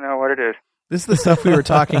 I don't know what it is. This is the stuff we were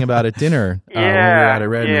talking about at dinner when we were out at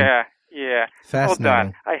Redmond. Yeah.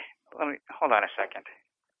 Fascinating. Hold on a second.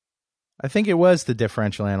 I think it was the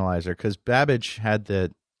differential analyzer because Babbage had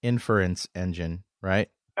the inference engine, right?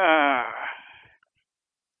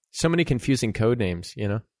 So many confusing code names, you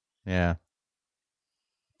know? Yeah.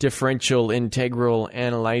 Differential integral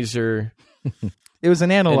analyzer. It was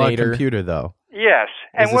an analog computer, though. Yes,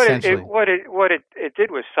 and what it did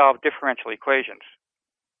was solve differential equations.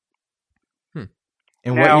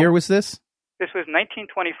 And what year was this? This was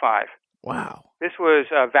 1925. Wow. This was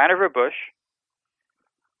Vannevar Bush,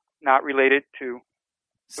 not related to...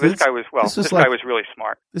 So this guy was really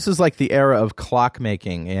smart. This is like the era of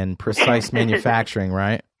clockmaking and precise manufacturing,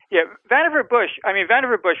 right? Yeah, Vannevar Bush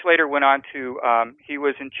later went on to... he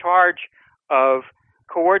was in charge of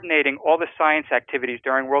coordinating all the science activities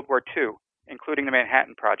during World War II, including the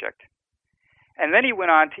Manhattan Project. And then he went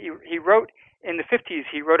on to... He wrote... In the 50s,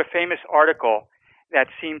 he wrote a famous article that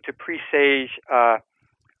seemed to presage hot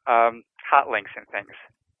links and things,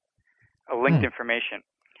 linked information.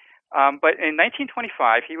 But in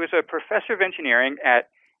 1925, he was a professor of engineering at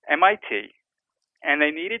MIT, and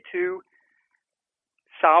they needed to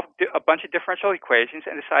solve a bunch of differential equations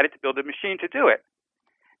and decided to build a machine to do it.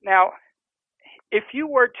 Now, if you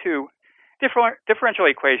were to... differential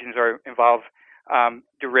equations involve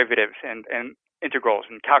derivatives and integrals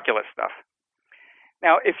and calculus stuff.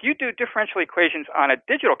 Now, if you do differential equations on a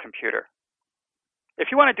digital computer,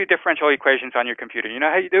 if you want to do differential equations on your computer, you know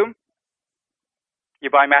how you do them? You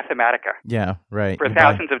buy Mathematica. Yeah, right. For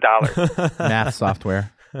thousands of dollars. Math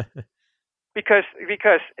software. Because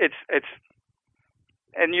it's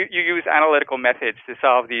and you use analytical methods to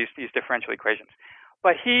solve these differential equations.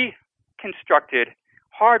 But he constructed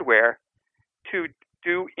hardware to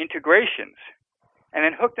do integrations and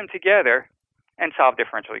then hook them together and solve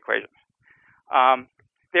differential equations.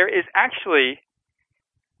 There is actually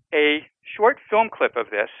a short film clip of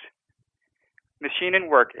this machine in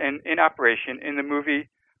work in operation in the movie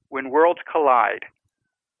When Worlds Collide,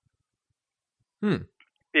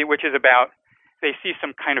 which is about they see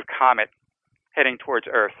some kind of comet heading towards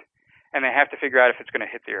Earth, and they have to figure out if it's going to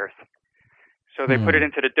hit the Earth. So they put it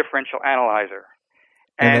into the differential analyzer.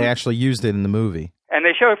 And they actually used it in the movie. And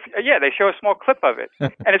they show a small clip of it,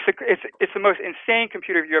 and it's the most insane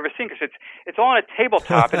computer you've ever seen because it's all on a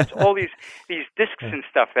tabletop and it's all these disks and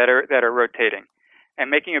stuff that are rotating and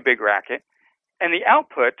making a big racket. And the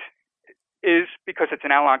output is, because it's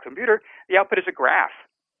an analog computer, the output is a graph.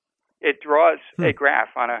 It draws a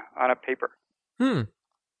graph on a paper.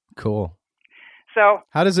 Cool. So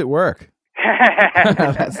how does it work?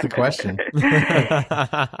 That's the question.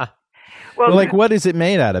 Well, like, what is it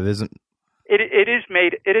made out of? It is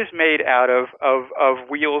made out of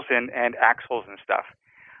wheels and axles and stuff.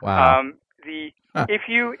 Wow. If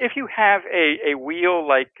you have a wheel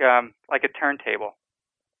like a turntable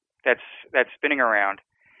that's spinning around,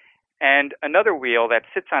 and another wheel that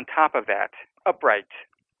sits on top of that, upright,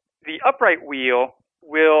 the upright wheel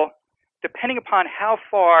will, depending upon how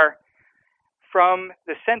far from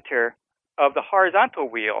the center of the horizontal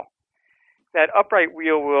wheel, that upright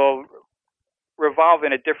wheel will revolve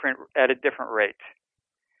at a different rate.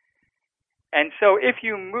 And so if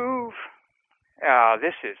you move,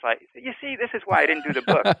 this is why I didn't do the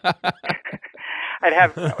book. I'd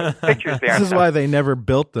have pictures there. This is why they never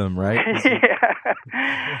built them, right? Yeah.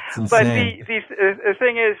 But the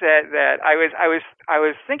thing is that I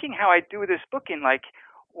was thinking how I'd do this book in I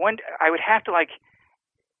would have to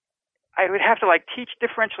teach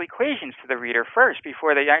differential equations to the reader first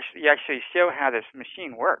before they actually show how this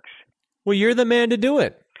machine works. Well, you're the man to do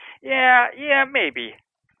it. Yeah, maybe.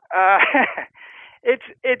 It's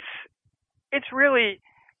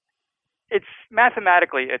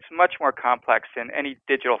mathematically, it's much more complex than any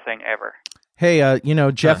digital thing ever. Hey,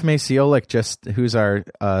 Jeff Maciolik, who's our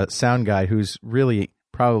sound guy, who's really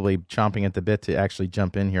probably chomping at the bit to actually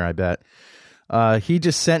jump in here, I bet. He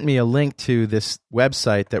just sent me a link to this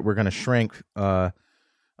website that we're going to shrink,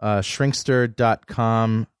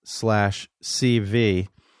 shrinkster.com/CV,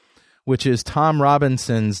 which is Tom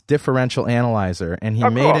Robinson's differential analyzer, and he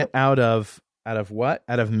made it out of what?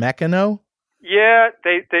 Out of Meccano? Yeah,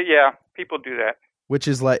 people do that. Which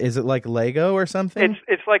is it like Lego or something?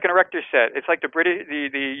 It's like an erector set. It's like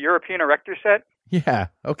the European erector set. Yeah.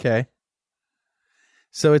 Okay.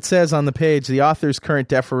 So it says on the page, the author's current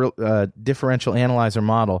differential analyzer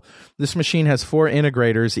model. This machine has 4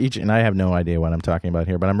 integrators each, and I have no idea what I'm talking about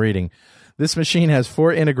here, but I'm reading. This machine has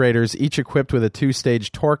 4 integrators, each equipped with a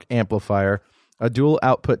 2-stage torque amplifier, a dual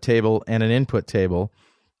output table, and an input table.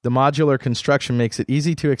 The modular construction makes it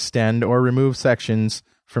easy to extend or remove sections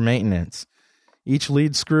for maintenance. Each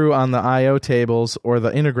lead screw on the I/O tables or the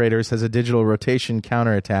integrators has a digital rotation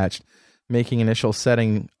counter attached, making initial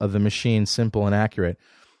setting of the machine simple and accurate.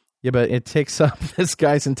 Yeah, but it takes up this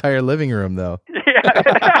guy's entire living room, though. Yeah.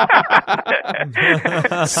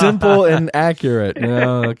 Simple and accurate.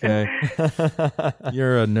 Oh, okay.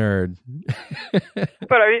 You're a nerd.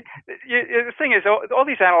 But I mean, the thing is, all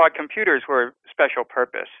these analog computers were special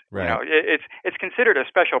purpose. Right. You know, it's considered a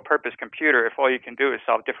special purpose computer if all you can do is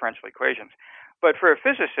solve differential equations. But for a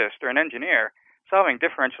physicist or an engineer, solving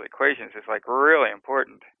differential equations is like really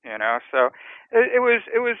important, you know. So it was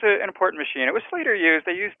an important machine. It was later used.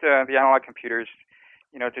 They used the analog computers,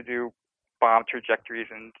 you know, to do bomb trajectories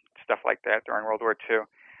and stuff like that during World War II.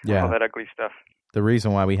 Yeah, all that ugly stuff. The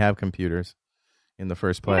reason why we have computers in the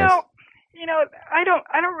first place. You know, I don't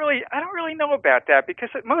really know about that, because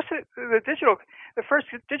most of the first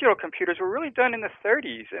digital computers were really done in the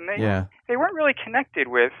 30s, and they weren't really connected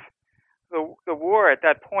with the war at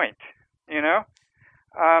that point. You know.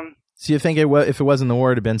 So you think if it wasn't the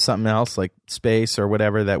war, it'd have been something else, like space or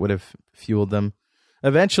whatever, that would have fueled them?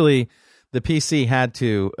 Eventually, the PC had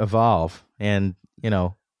to evolve, and you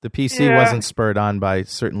know, the PC wasn't spurred on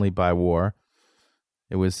certainly by war.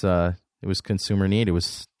 It was consumer need. It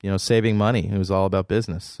was, you know, saving money. It was all about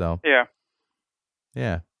business. So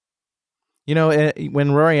yeah. You know,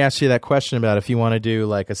 when Rory asked you that question about if you want to do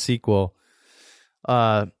like a sequel,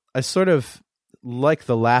 I sort of like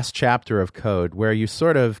the last chapter of Code, where you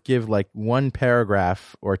sort of give like 1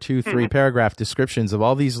 paragraph or 2, 3 paragraph descriptions of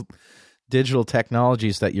all these digital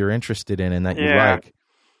technologies that you're interested in and that you like,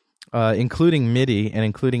 including MIDI and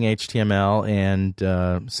including HTML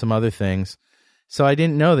and some other things. So I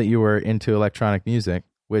didn't know that you were into electronic music,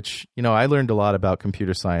 which, you know, I learned a lot about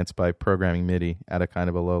computer science by programming MIDI at a kind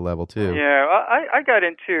of a low level too. Yeah, well, I got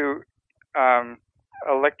into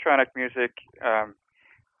electronic music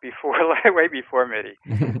way before MIDI.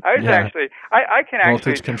 I was I can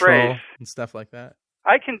actually voltage control trace and stuff like that.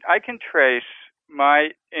 I can trace my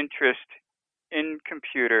interest in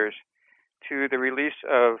computers to the release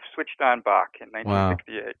of Switched On Bach in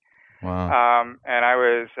 1968. Wow. And I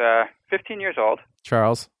was 15 years old.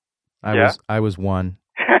 Charles, I was 1.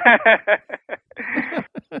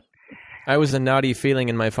 I was a naughty feeling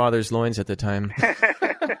in my father's loins at the time.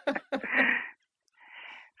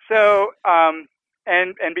 So,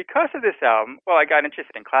 and because of this album, well, I got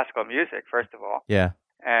interested in classical music, first of all. Yeah.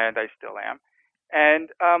 And I still am. And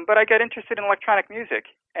but I got interested in electronic music.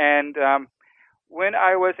 And when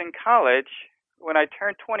I was in college, when I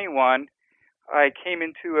turned 21, I came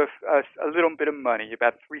into a little bit of money,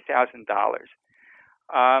 about $3,000.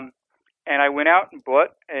 And I went out and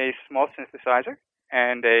bought a small synthesizer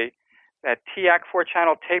and that TIAC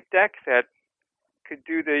 4-channel tape deck that could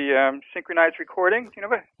do the synchronized recording. You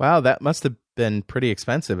know, wow, that must have been pretty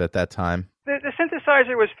expensive at that time. The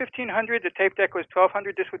synthesizer was $1,500. The tape deck was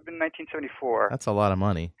 $1,200. This would have been 1974. That's a lot of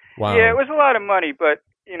money. Wow. Yeah, it was a lot of money, but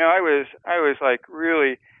you know, I was like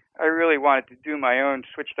I really wanted to do my own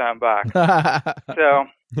Switched On Bach. So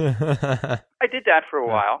I did that for a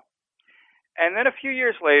while, and then a few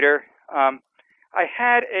years later, I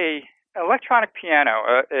had an electronic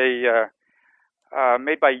piano,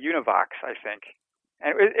 made by Univox, I think,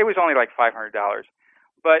 and it was only like $500.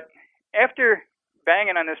 But after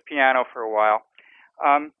banging on this piano for a while,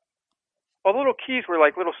 all the little keys were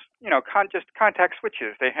like little, you know, just contact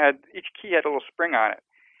switches. Each key had a little spring on it,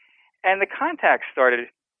 and the contacts started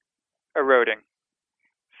eroding,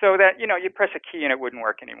 so that, you know, you press a key and it wouldn't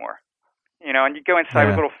work anymore, you know, and you go inside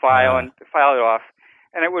with a little file and file it off,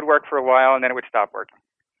 and it would work for a while, and then it would stop working.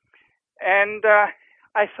 And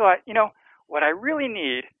I thought, you know, what I really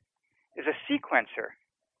need is a sequencer.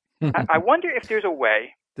 I wonder if there's a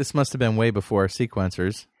way. This must have been way before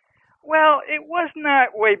sequencers. Well, it was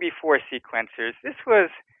not way before sequencers. This was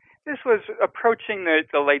approaching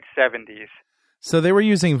the late 70s. So they were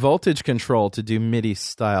using voltage control to do MIDI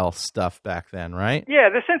style stuff back then, right? Yeah,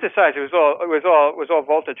 the synthesizer was all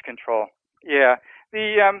voltage control. Yeah,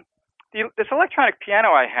 this electronic piano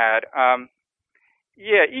I had,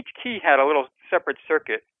 each key had a little separate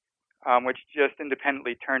circuit, which just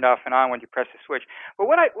independently turned off and on when you press the switch. But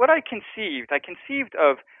what I conceived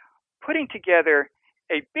of putting together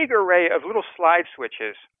a big array of little slide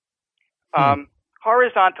switches.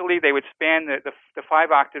 Horizontally, they would span the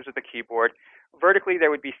 5 octaves of the keyboard. Vertically,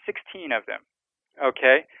 there would be 16 of them.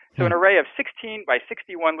 Okay? So an array of 16 by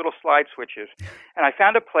 61 little slide switches. And I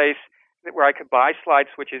found a place where I could buy slide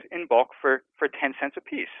switches in bulk for 10 cents a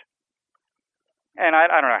piece. And I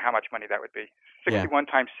don't know how much money that would be. 61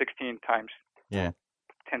 times 16 times 10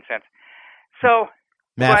 cents. So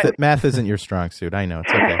math isn't your strong suit. I know.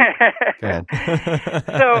 It's okay. Go ahead.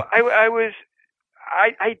 So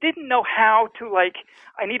I didn't know how to, like,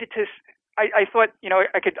 I thought,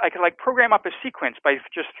 I could like program up a sequence by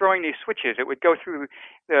just throwing these switches. It would go through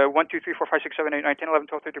the 1, 2, 3, 4, 5, 6, 7, 8, 9, 10, 11,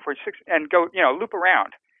 12, 13, 14, 16, and go, loop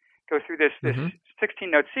around, go through this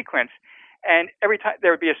 16-note sequence. And every time there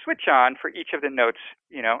would be a switch on for each of the notes,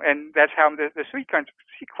 and that's how the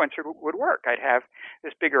sequencer would work. I'd have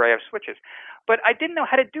this big array of switches. But I didn't know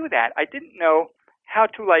how to do that. I didn't know how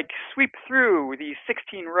to, like, sweep through these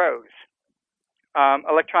 16 rows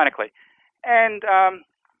electronically. And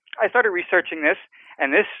I started researching this,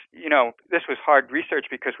 and this was hard research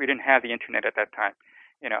because we didn't have the internet at that time.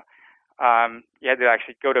 You had to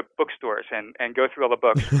actually go to bookstores and go through all the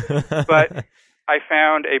books. But I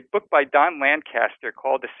found a book by Don Lancaster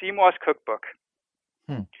called The CMOS Cookbook,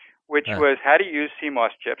 which was how to use CMOS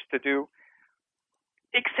chips to do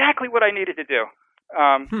exactly what I needed to do.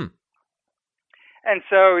 And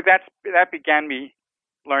so that began me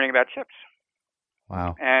learning about chips.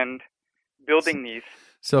 Wow. And building these.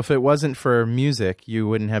 So if it wasn't for music, you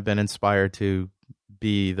wouldn't have been inspired to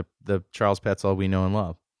be the Charles Petzold we know and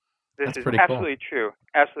love. This is absolutely true.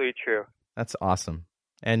 Absolutely true. That's awesome.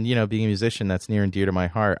 And, being a musician, that's near and dear to my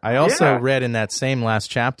heart. I also read in that same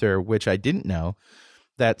last chapter, which I didn't know,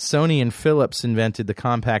 that Sony and Philips invented the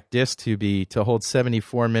compact disc to hold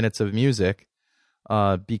 74 minutes of music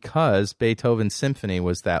because Beethoven's symphony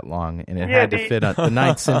was that long, and it had to fit on the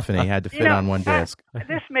Ninth Symphony had to fit on one disc.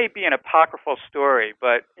 This may be an apocryphal story,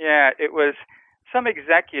 but it was some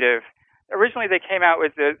executive. Originally, they came up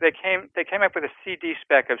with a CD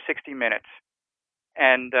spec of 60 minutes,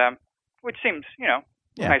 and which seems a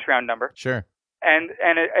nice round number. Sure. And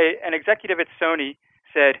an executive at Sony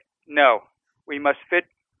said, "No, we must fit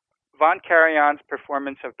von Karajan's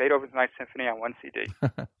performance of Beethoven's Ninth Symphony on one CD."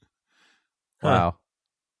 Wow,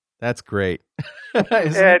 that's great.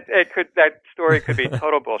 That story could be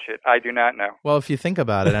total bullshit. I do not know. Well, if you think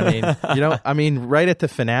about it, right at the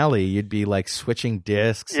finale, you'd be like switching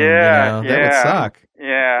discs. Yeah, and, that would suck.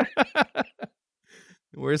 Yeah.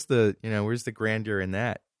 Where's the grandeur in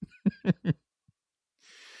that?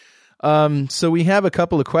 So we have a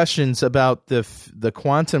couple of questions about the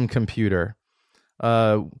quantum computer.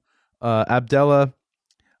 Abdullah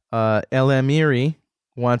El Amiri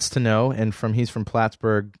wants to know, and he's from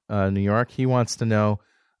Plattsburgh, New York. He wants to know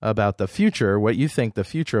about the future, what you think the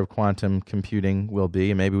future of quantum computing will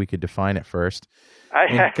be, and maybe we could define it first.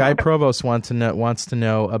 And Guy Provost wants to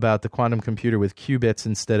know about the quantum computer with qubits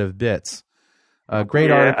instead of bits.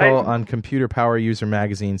 Great article on Computer Power User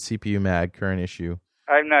Magazine, CPU Mag, current issue.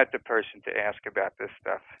 I'm not the person to ask about this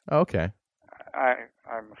stuff. Okay.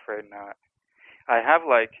 I'm afraid not.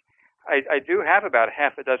 I do have about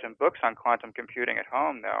half a dozen books on quantum computing at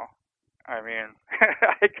home, though. I mean,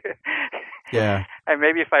 yeah. And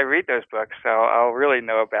maybe if I read those books, I'll really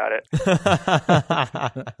know about it.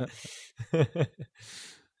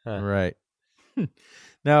 Right.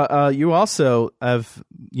 Now, you also have,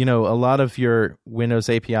 a lot of your Windows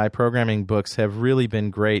API programming books have really been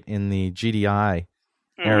great in the GDI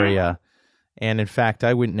area. And in fact,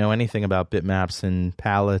 I wouldn't know anything about bitmaps and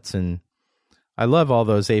palettes, and I love all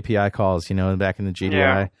those API calls, back in the GDI.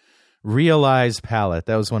 Yeah. Realize palette.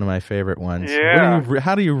 That was one of my favorite ones. Yeah.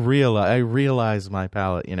 How do you realize? I realize my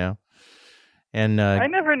palette, And I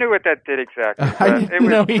never knew what that did exactly. But it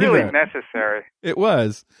was really necessary. It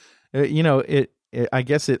was. I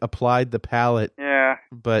guess it applied the palette. Yeah.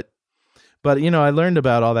 But I learned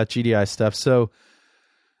about all that GDI stuff. So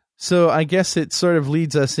I guess it sort of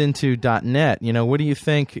leads us into .NET. What do you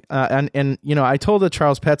think? And I told the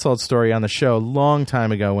Charles Petzold story on the show a long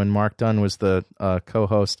time ago when Mark Dunn was the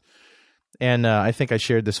co-host. And I think I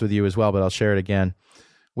shared this with you as well, but I'll share it again,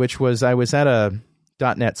 which was I was at a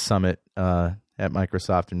 .NET summit at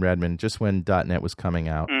Microsoft in Redmond just when .NET was coming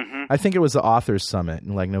out. Mm-hmm. I think it was the Authors Summit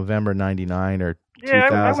in like November 99 or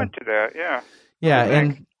 2000. Yeah, I went to that, yeah. Yeah,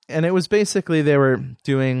 and it was basically they were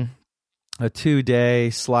doing a 2-day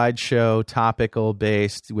slideshow, topical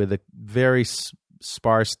based, with a very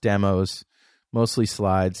sparse demos, mostly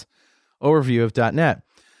slides, overview of .NET.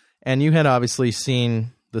 And you had obviously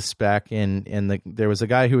seen the spec, and there was a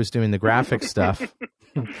guy who was doing the graphic stuff.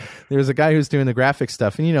 There was a guy who's doing the graphic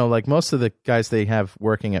stuff, and like most of the guys they have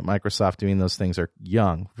working at Microsoft doing those things are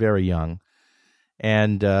young, very young.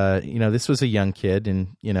 And this was a young kid,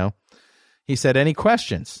 and he said, "Any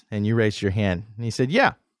questions?" And you raised your hand, and he said,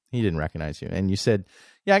 "Yeah." He didn't recognize you, and you said,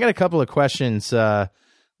 "Yeah, I got a couple of questions.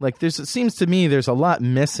 It seems to me there's a lot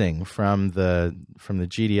missing from the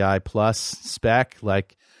GDI Plus spec.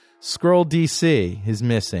 Like Scroll DC is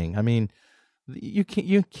missing. I mean, you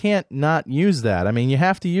can't not use that. I mean, you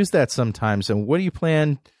have to use that sometimes. And what do you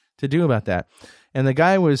plan to do about that?" And the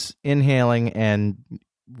guy was inhaling and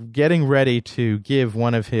getting ready to give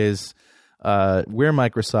one of his, "We're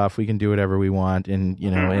Microsoft, we can do whatever we want, and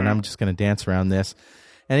and I'm just going to dance around this."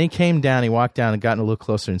 And he came down, he walked down and got a little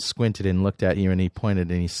closer and squinted and looked at you, and he pointed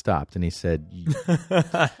and he stopped and he said,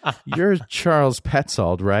 "You're Charles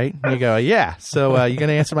Petzold, right?" And you go, "Yeah. So you going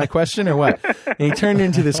to answer my question or what?" And he turned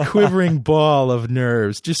into this quivering ball of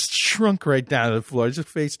nerves, just shrunk right down to the floor. His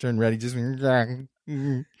face turned red. He just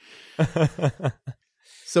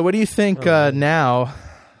So what do you think now,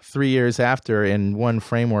 3 years after and one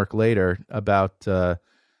framework later, about the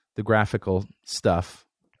graphical stuff?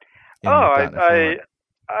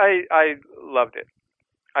 I loved it.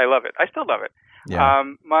 I love it. I still love it. Yeah.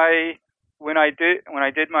 When I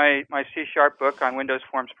did my C# book on Windows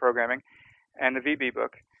Forms programming and the VB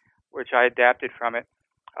book, which I adapted from it,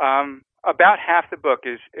 about half the book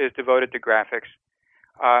is devoted to graphics.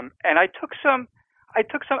 And I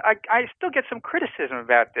still get some criticism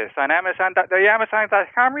about this on Amazon. The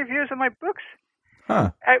Amazon.com reviews of my books.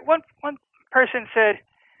 Huh. One person said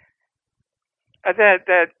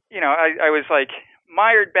that I was like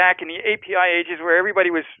mired back in the API ages where everybody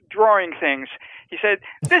was drawing things. He said,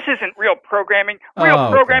 "This isn't real programming. Real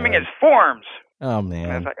programming is forms." Oh, man.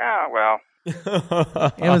 And I was like, well.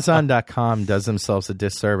 Amazon.com does themselves a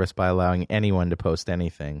disservice by allowing anyone to post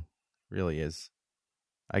anything. Really is.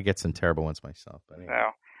 I get some terrible ones myself. But anyway.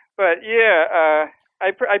 No. But yeah,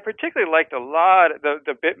 I particularly liked a lot of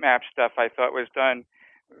the bitmap stuff. I thought was done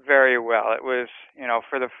very well. It was,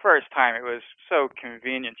 for the first time, it was so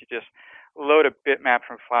convenient to just load a bitmap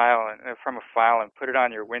from a file and put it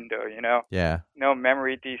on your window. Yeah. No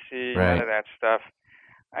memory DC, right. None of that stuff.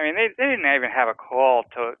 I mean, they didn't even have a call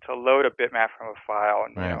to load a bitmap from a file,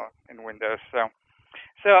 in Windows. So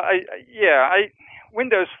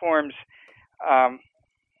Windows Forms.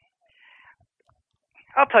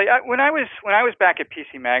 I'll tell you, when I was back at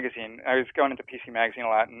PC Magazine, I was going into PC Magazine a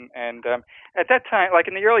lot, and at that time, like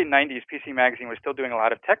in the early '90s, PC Magazine was still doing a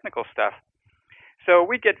lot of technical stuff. So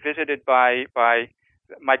we'd get visited by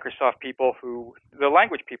Microsoft people, the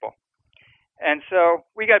language people, and so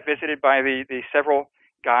we got visited by the several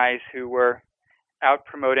guys who were out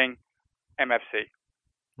promoting MFC,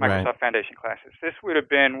 Microsoft Foundation classes. This would have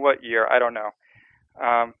been what year? I don't know.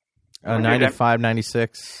 95,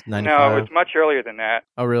 96, 95? No, it was much earlier than that.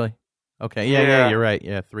 Oh, really? Okay. Yeah, you're right.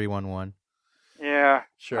 Yeah, 311. Yeah.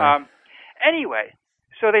 Sure. Anyway,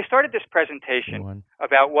 so they started this presentation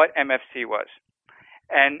about what MFC was.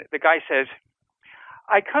 And the guy says,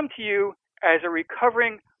 "I come to you as a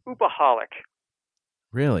recovering oopaholic."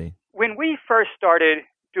 Really? When we first started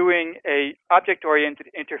doing a object-oriented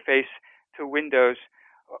interface to Windows,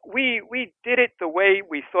 we did it the way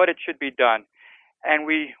we thought it should be done. And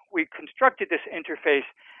we constructed this interface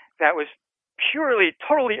that was purely,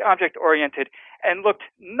 totally object-oriented and looked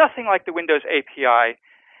nothing like the Windows API.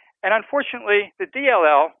 And unfortunately, the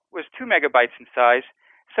DLL was 2 megabytes in size,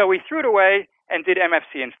 so we threw it away and did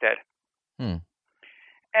MFC instead.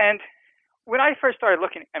 And when I first started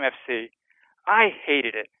looking at MFC, I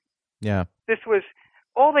hated it. Yeah. This was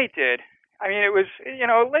all they did. I mean, it was,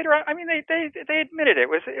 later on, I mean, they admitted it.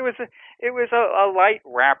 It was a light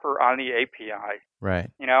wrapper on the API. Right.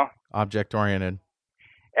 Object-oriented.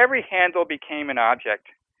 Every handle became an object,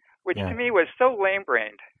 which to me was so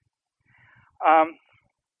lame-brained.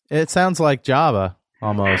 It sounds like Java,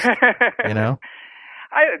 almost, Java,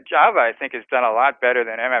 I think, has done a lot better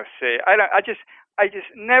than MFC. I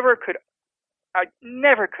just never could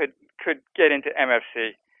get into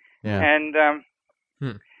MFC. Yeah. And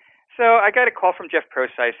so I got a call from Jeff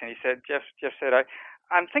Procyse, and he said, Jeff said,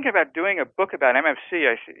 I'm thinking about doing a book about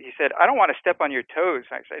MFC. He said, "I don't want to step on your toes."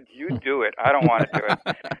 I said, "You do it. I don't want to do it."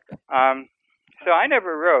 So I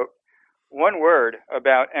never wrote one word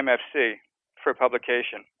about MFC for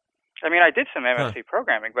publication. I mean, I did some MFC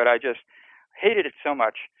programming, but I just hated it so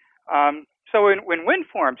much. So when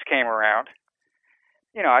WinForms came around,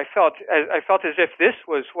 I felt as if this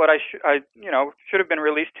was what I should have been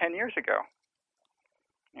released 10 years ago.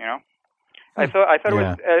 I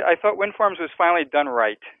thought WinForms was finally done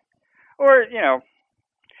right, or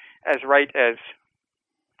as right as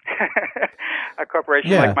a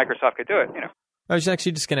corporation like Microsoft could do it. I was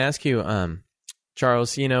actually just going to ask you,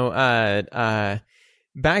 Charles. I'm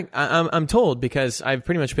told, because I've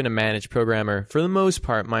pretty much been a managed programmer for the most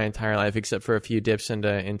part my entire life, except for a few dips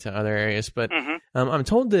into other areas. But I'm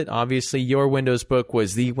told that obviously your Windows book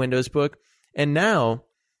was the Windows book, and now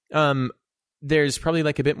there's probably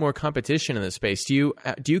like a bit more competition in the space. Do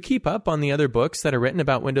you keep up on the other books that are written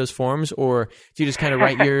about Windows Forms, or do you just kind of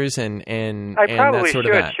write yours and I and probably that sort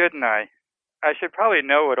of that? shouldn't I? I should probably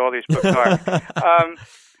know what all these books are. I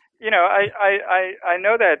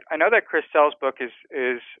know that Chris Sell's book is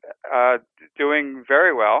doing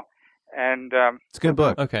very well, and it's a good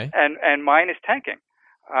book. Okay, and mine is tanking.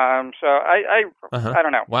 So I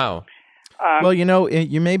don't know. Wow. Well,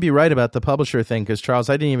 you may be right about the publisher thing, because, Charles,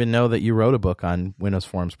 I didn't even know that you wrote a book on Windows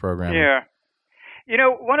Forms programming. Yeah.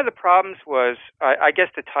 One of the problems was, I guess,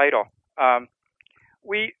 the title.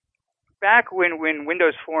 Back when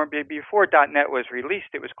Windows Form, before .NET was released,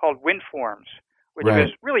 it was called WinForms, which was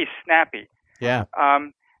really snappy. Yeah.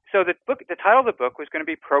 So the title of the book was going to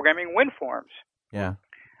be Programming WinForms. Yeah.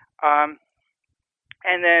 And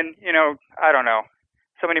then, I don't know,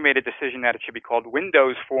 somebody made a decision that it should be called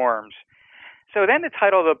Windows Forms. So then the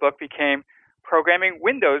title of the book became Programming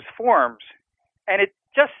Windows Forms, and it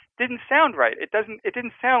just didn't sound right. It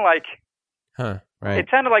didn't sound like. Right. It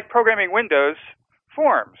sounded like Programming Windows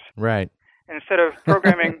Forms. Right. Instead of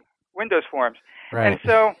Programming Windows Forms. Right. And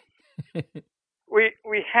so we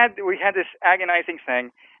had this agonizing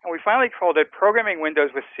thing, and we finally called it Programming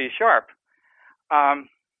Windows with C#,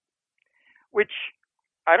 which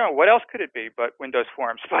I don't know, what else could it be but Windows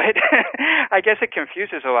Forms? But I guess it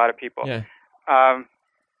confuses a lot of people. Yeah. I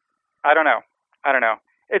don't know.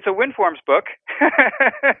 It's a WinForms book,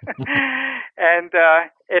 and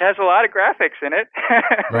it has a lot of graphics in it.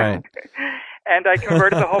 Right. And I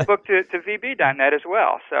converted the whole book to VB.NET as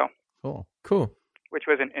well. So Cool. Which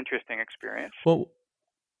was an interesting experience. Well,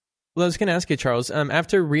 I was going to ask you, Charles,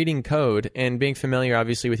 after reading code and being familiar,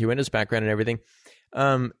 obviously, with your Windows background and everything,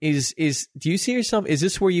 do you see yourself, is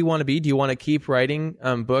this where you want to be? Do you want to keep writing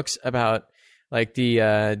books about like the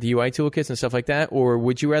UI toolkits and stuff like that, or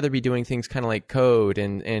would you rather be doing things kind of like code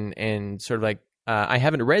and sort of like I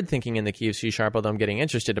haven't read Thinking in the Key of C#, although I'm getting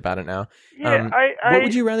interested about it now. Yeah, what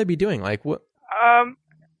would you rather be doing? Like what?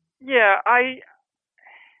 Yeah, I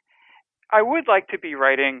would like to be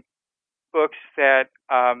writing books that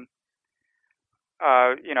are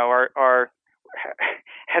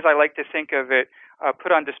as I like to think of it,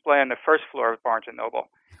 put on display on the first floor of Barnes & Noble,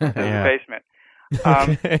 in the basement.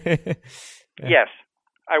 Yes,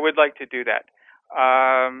 I would like to do that.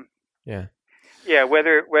 Yeah,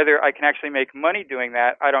 whether I can actually make money doing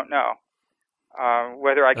that, I don't know.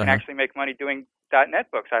 Whether I can actually make money doing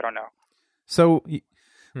 .NET books, I don't know. So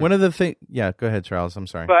one of the things, go ahead, Charles. I'm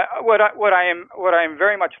sorry. But what I am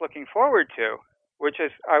very much looking forward to, which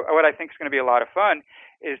is what I think is going to be a lot of fun,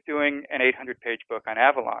 is doing an 800-page book on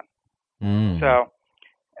Avalon. So,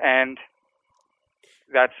 and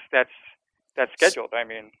that's scheduled. I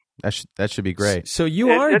mean, that should be great. So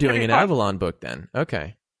you are doing an Avalon book then?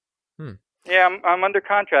 Okay. Yeah, I'm under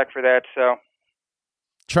contract for that. So,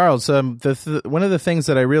 Charles, one of the things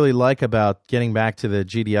that I really like about getting back to the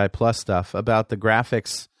GDI Plus stuff, about the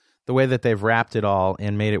graphics, the way that they've wrapped it all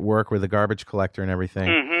and made it work with the garbage collector and everything.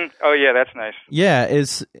 Mm-hmm. Oh yeah, that's nice. Yeah,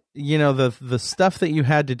 is the stuff that you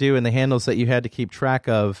had to do and the handles that you had to keep track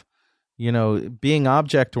of, being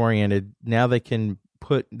object oriented. Now they can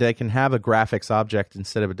have a graphics object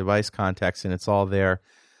instead of a device context, and it's all there.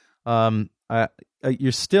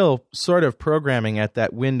 You're still sort of programming at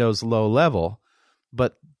that Windows low level,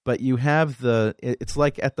 but you have it's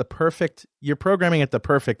like you're programming at the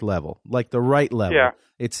perfect level, like the right level. Yeah.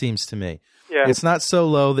 It seems to me. Yeah. It's not so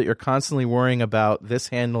low that you're constantly worrying about this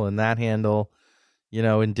handle and that handle,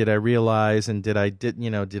 and did I realize, and did I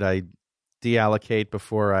deallocate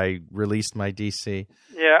before I released my DC?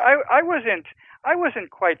 Yeah, I wasn't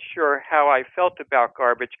quite sure how I felt about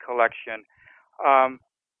garbage collection.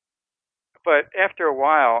 But after a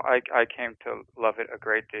while, I came to love it a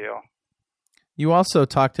great deal. You also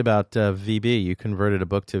talked about VB. You converted a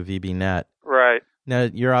book to VBNet. Right. Now,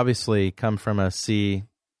 you're obviously come from a C,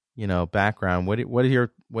 background. What are your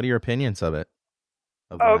opinions of it,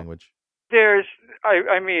 of the language?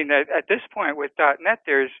 I mean, at this point with .NET,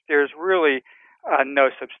 there's really no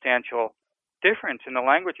substantial difference in the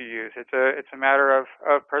language you use. It's a matter of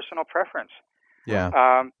personal preference.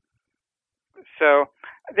 Yeah. So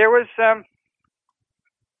there were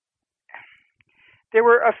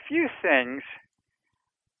a few things,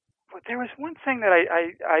 but there was one thing that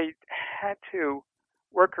I had to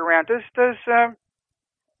work around. Does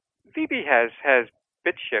VB has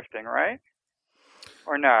bit shifting, right?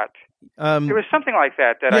 Or not? It was something like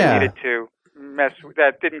that I needed to mess with,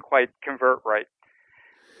 that didn't quite convert right.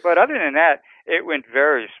 But other than that, it went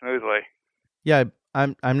very smoothly. Yeah,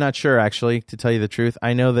 I'm not sure, actually, to tell you the truth.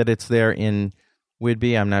 I know that it's there in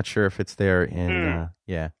Whidbey. I'm not sure if it's there in,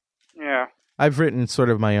 Yeah. I've written sort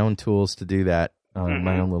of my own tools to do that,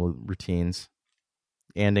 my own little routines,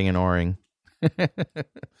 anding and oring.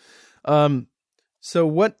 So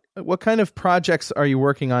what kind of projects are you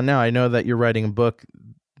working on now? I know that you're writing a book,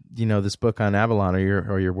 this book on Avalon,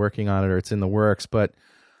 or you're working on it, or it's in the works. But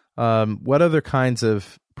what other kinds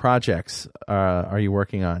of projects are you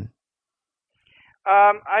working on?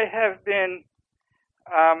 I have been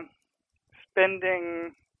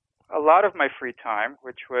spending a lot of my free time,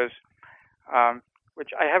 which I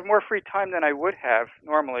have more free time than I would have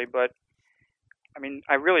normally. But I mean,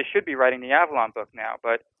 I really should be writing the Avalon book now,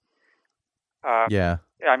 but I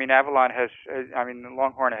mean, Avalon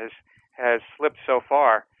Longhorn has slipped so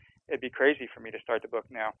far. It'd be crazy for me to start the book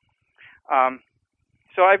now.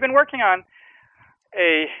 So I've been working on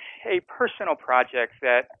a personal project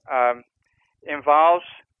that involves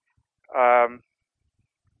the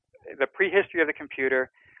prehistory of the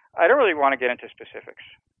computer. I don't really want to get into specifics,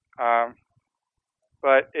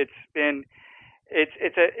 but it's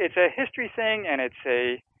a history thing, and it's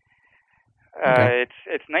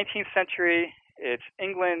 19th century. It's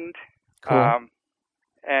England, cool.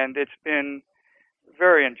 And it's been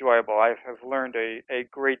very enjoyable. I have learned a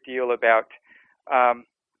great deal about 19th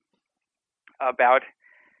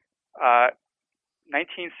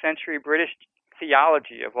century British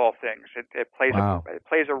theology, of all things. It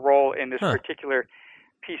plays a role in this particular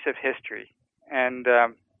piece of history, and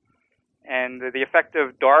the effect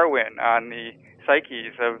of Darwin on the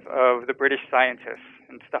psyches of the British scientists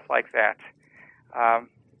and stuff like that.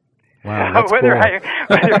 Whether cool. I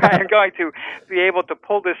am going to be able to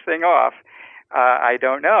pull this thing off, I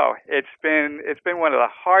don't know. It's been one of the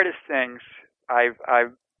hardest things I've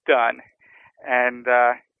done, and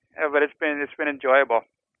but it's been enjoyable.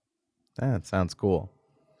 That sounds cool.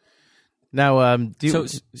 Now,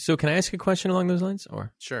 so can I ask a question along those lines?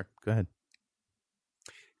 Or sure, go ahead.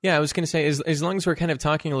 Yeah, I was going to say, as long as we're kind of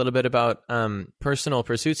talking a little bit about personal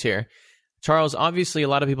pursuits here, Charles, obviously a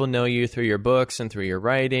lot of people know you through your books and through your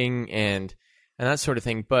writing and that sort of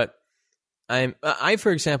thing, but I,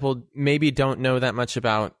 for example, maybe don't know that much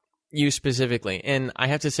about you specifically, and I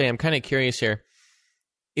have to say I'm kind of curious here.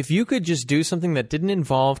 If you could just do something that didn't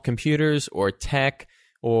involve computers or tech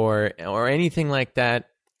or anything like that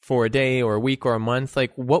for a day or a week or a month,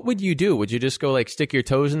 like what would you do? Would you just go like stick your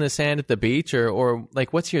toes in the sand at the beach, or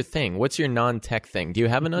like what's your thing? What's your non-tech thing? Do you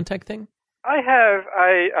have a non-tech thing?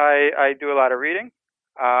 I do a lot of reading,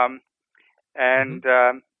 and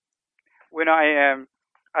when I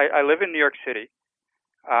live in New York City.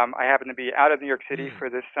 I happen to be out of New York City for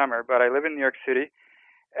this summer, but I live in New York City,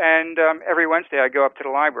 and every Wednesday I go up to the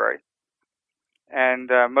library, and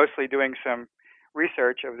mostly doing some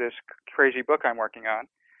research of this crazy book I'm working on.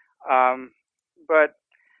 But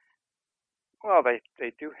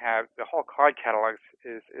they do have the whole card catalog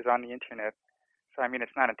is on the internet. So, I mean,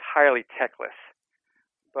 it's not entirely techless,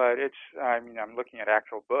 but I'm looking at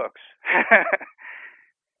actual books.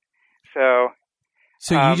 So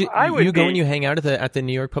you go and you hang out at the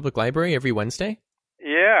New York Public Library every Wednesday?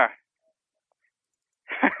 Yeah.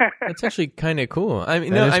 That's actually kind of cool. I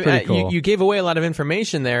mean, cool. You gave away a lot of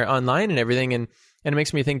information there online and everything, and it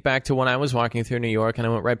makes me think back to when I was walking through New York and I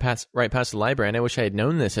went right past the library, and I wish I had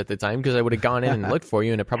known this at the time because I would have gone in and looked for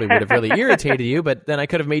you, and it probably would have really irritated you, but then I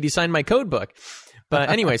could have made you sign my code book. But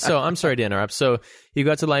anyway, so I'm sorry to interrupt. So you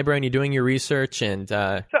go to the library and you're doing your research, and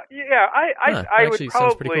I would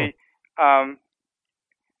probably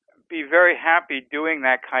be very happy doing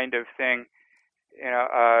that kind of thing,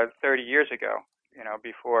 30 years ago,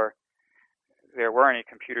 before there were any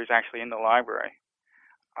computers actually in the library.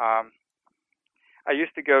 I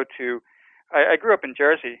used to go to, I grew up in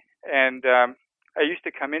Jersey, and I used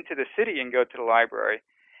to come into the city and go to the library.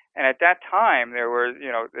 And at that time, there were,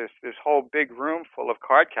 this whole big room full of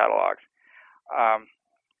card catalogs.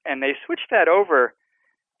 And they switched that over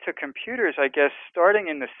to computers, I guess, starting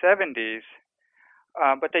in the 70s.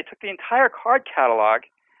 But they took the entire card catalog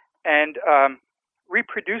and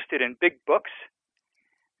reproduced it in big books.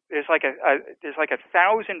 There's like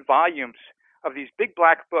 1,000 volumes of these big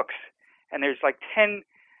black books, and there's like 10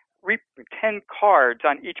 cards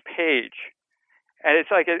on each page. And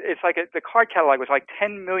the card catalog was like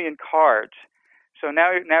 10 million cards. So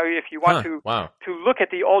now if you want to look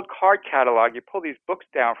at the old card catalog, you pull these books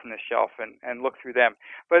down from the shelf and look through them.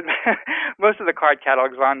 But most of the card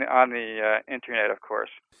catalogs on the internet, of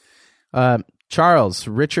course. Charles,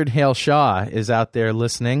 Richard Hale Shaw is out there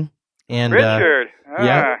listening. And Richard,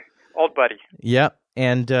 old buddy. Yep.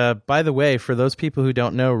 And by the way, for those people who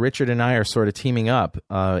don't know, Richard and I are sort of teaming up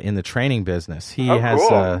in the training business.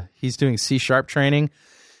 He's doing C# training,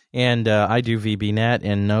 and I do VBNet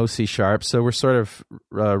and no C#. So we're sort of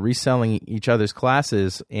reselling each other's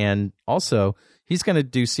classes, and also he's going to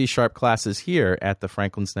do C# classes here at the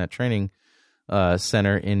Franklin's Net Training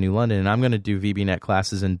Center in New London, and I'm going to do VBNet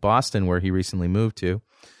classes in Boston, where he recently moved to.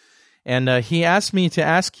 And he asked me to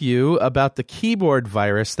ask you about the keyboard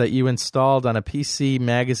virus that you installed on a PC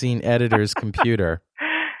Magazine editor's computer.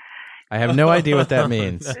 I have no idea what that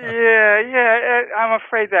means. Yeah, I'm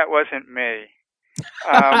afraid that wasn't me.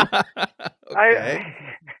 Okay.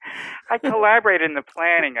 I collaborated in the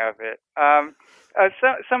planning of it.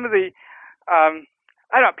 Some of the, I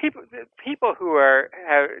don't know, people who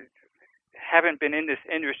haven't been in this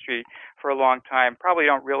industry for a long time probably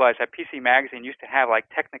don't realize that PC Magazine used to have like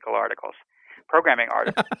technical articles, programming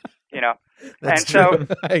articles, That's and true.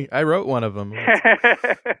 So I wrote one of them.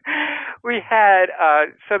 We had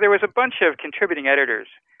so there was a bunch of contributing editors,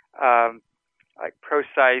 like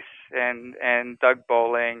Procise and Doug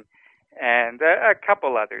Bowling and a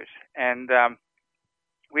couple others, and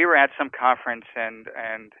we were at some conference and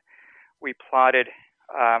we plotted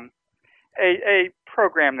a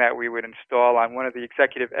program that we would install on one of the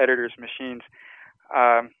executive editor's machines.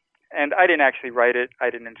 And I didn't actually write it. I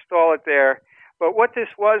didn't install it there. But what this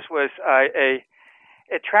was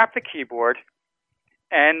it trapped the keyboard,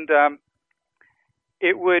 and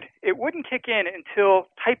it wouldn't kick in until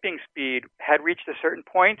typing speed had reached a certain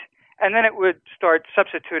point, and then it would start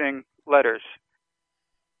substituting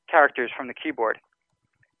characters from the keyboard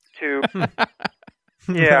to,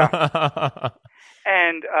 yeah.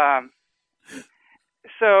 And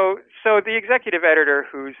so the executive editor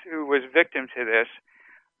who was victim to this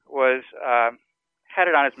was had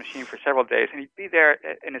it on his machine for several days, and he'd be there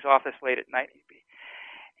in his office late at night.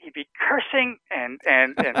 He'd be cursing and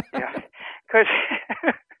because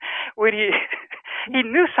when he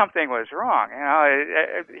knew something was wrong,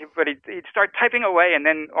 but he'd start typing away, and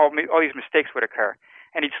then all these mistakes would occur,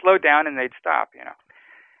 and he'd slow down and they'd stop,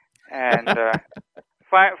 and.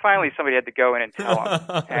 Finally, somebody had to go in and tell him,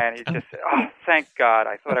 and he just said, "Oh, thank God!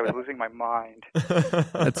 I thought I was losing my mind."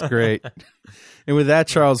 That's great. And with that,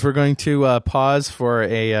 Charles, we're going to pause for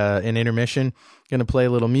an intermission. Going to play a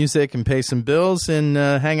little music and pay some bills and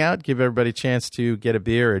hang out, give everybody a chance to get a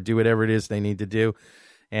beer or do whatever it is they need to do.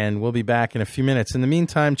 And we'll be back in a few minutes. In the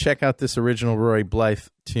meantime, check out this original Rory Blythe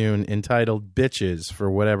tune entitled "Bitches"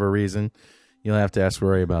 for whatever reason. You'll have to ask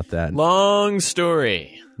Rory about that. Long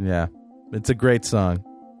story. Yeah. It's a great song.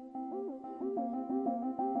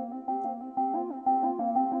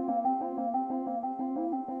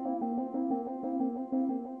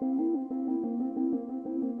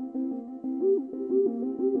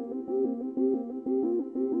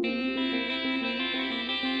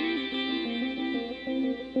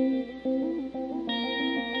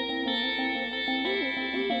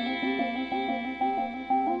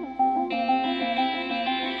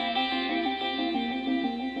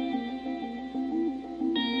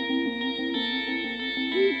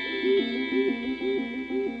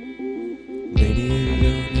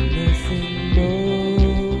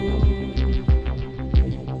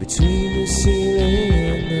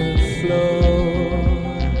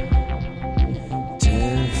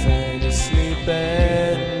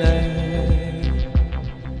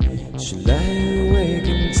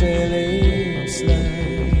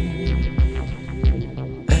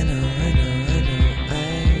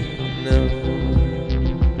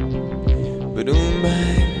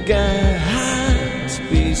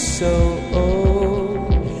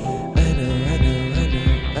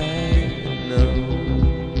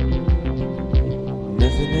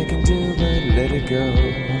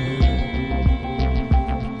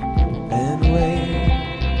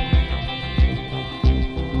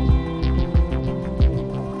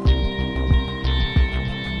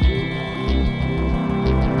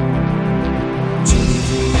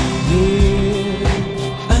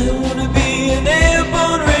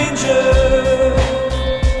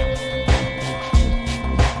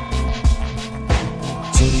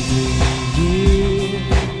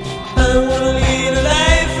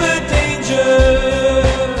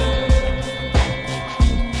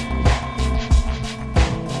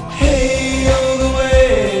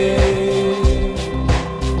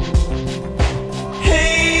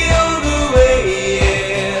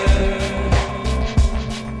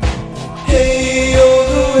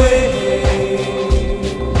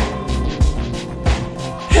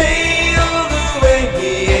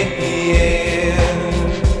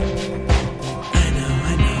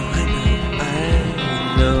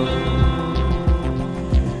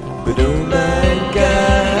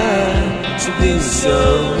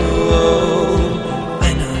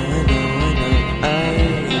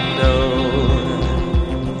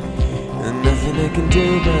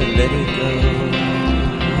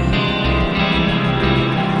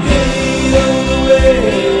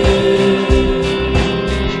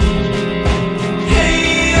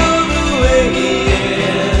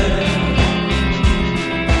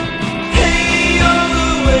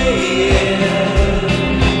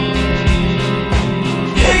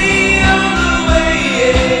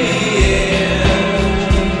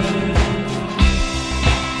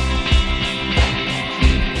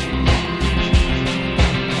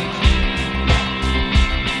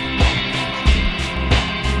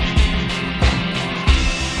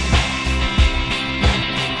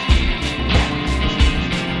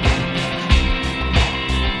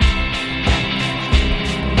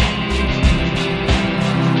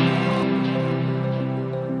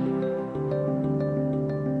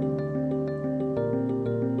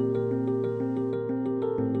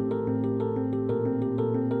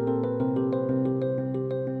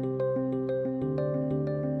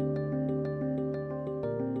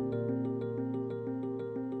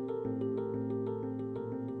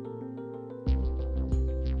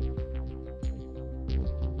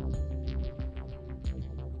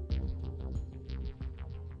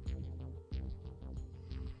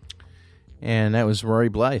 And that was Rory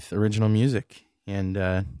Blythe, original music. And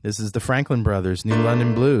this is the Franklin Brothers, New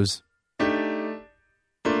London Blues.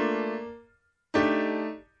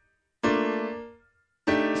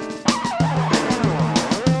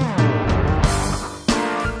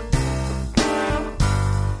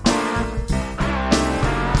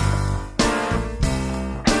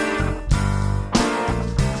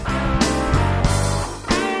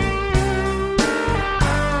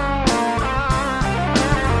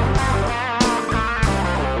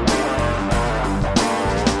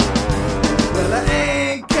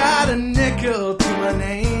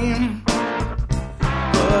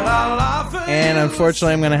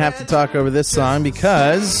 Unfortunately, I'm going to have to talk over this song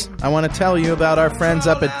because I want to tell you about our friends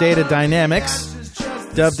up at Data Dynamics,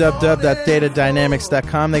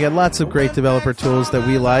 www.datadynamics.com. They got lots of great developer tools that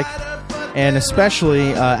we like, and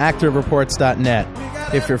especially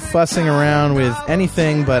ActiveReports.net. If you're fussing around with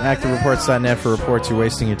anything but ActiveReports.net for reports, you're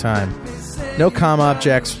wasting your time. No COM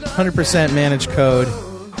objects, 100% managed code,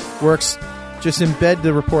 works, just embed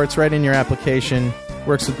the reports right in your application,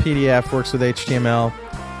 works with PDF, works with HTML.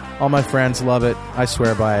 All my friends love it. I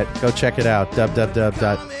swear by it. Go check it out.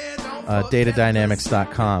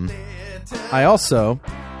 www.datadynamics.com. I also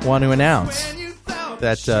want to announce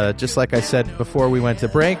that, just like I said before we went to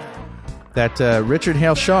break, that Richard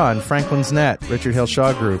Hale Shaw and Franklin's Net, Richard Hale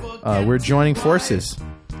Shaw Group, we're joining forces.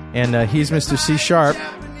 And he's Mr. C#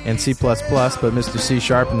 and C++, but Mr. C#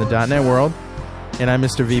 in the .NET world. And I'm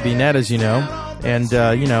Mr. VB.NET, as you know. And,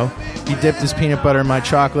 he dipped his peanut butter in my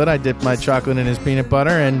chocolate. I dipped my chocolate in his peanut butter,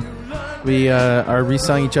 and we are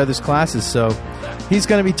reselling each other's classes. So he's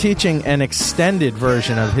going to be teaching an extended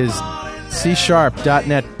version of his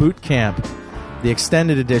C#.NET Bootcamp. The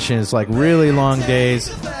extended edition is like really long days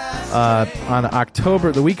on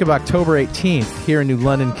the week of October 18th here in New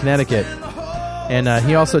London, Connecticut. And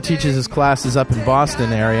he also teaches his classes up in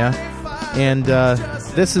Boston area. And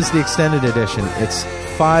this is the extended edition. It's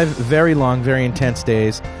 5 very long, very intense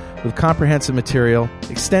days with comprehensive material,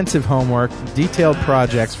 extensive homework, detailed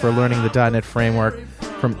projects for learning the .NET framework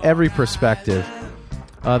from every perspective.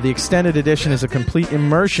 The extended edition is a complete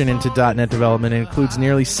immersion into .NET development and includes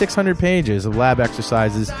nearly 600 pages of lab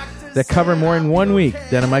exercises that cover more in 1 week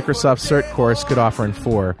than a Microsoft Cert course could offer in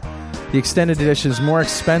 4. The extended edition is more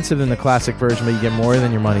expensive than the classic version, but you get more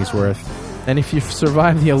than your money's worth. And if you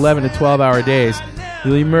survive the 11 to 12-hour days,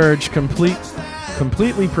 you'll emerge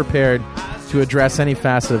completely prepared to address any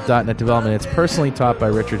facet of .NET development. It's personally taught by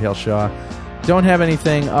Richard Hale Shaw. Don't have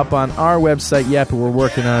anything up on our website yet, but we're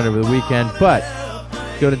working on it over the weekend. But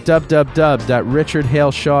go to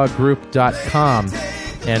www.richardhaleshawgroup.com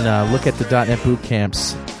and look at the .NET boot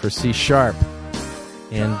camps for C#.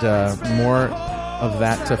 And more of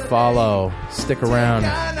that to follow. Stick around.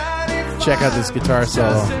 Check out this guitar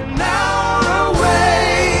solo.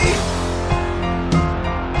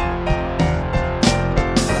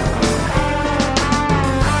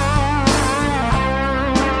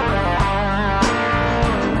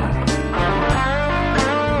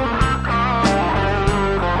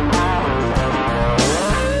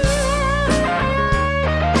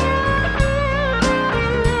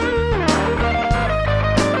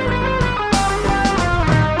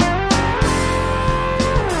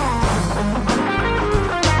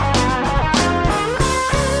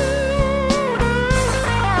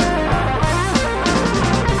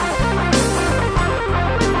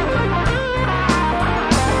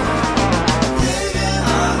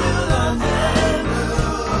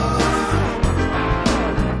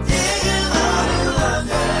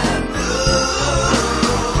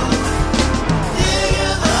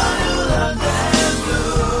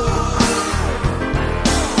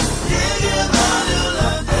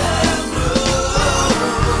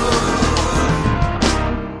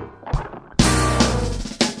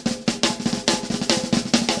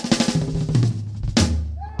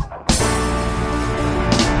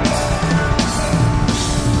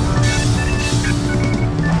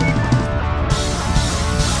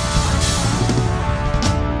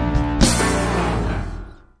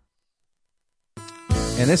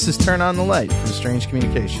 And this is Turn on the Light from Strange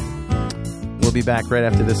Communication. We'll be back right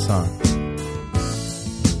after this song.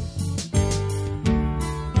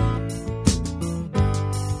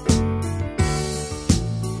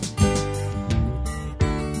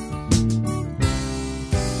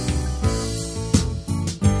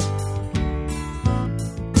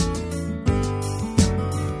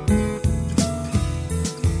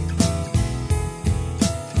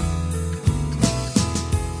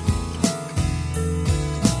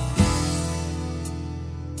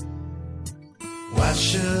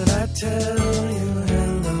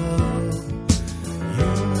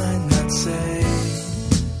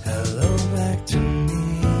 Hello,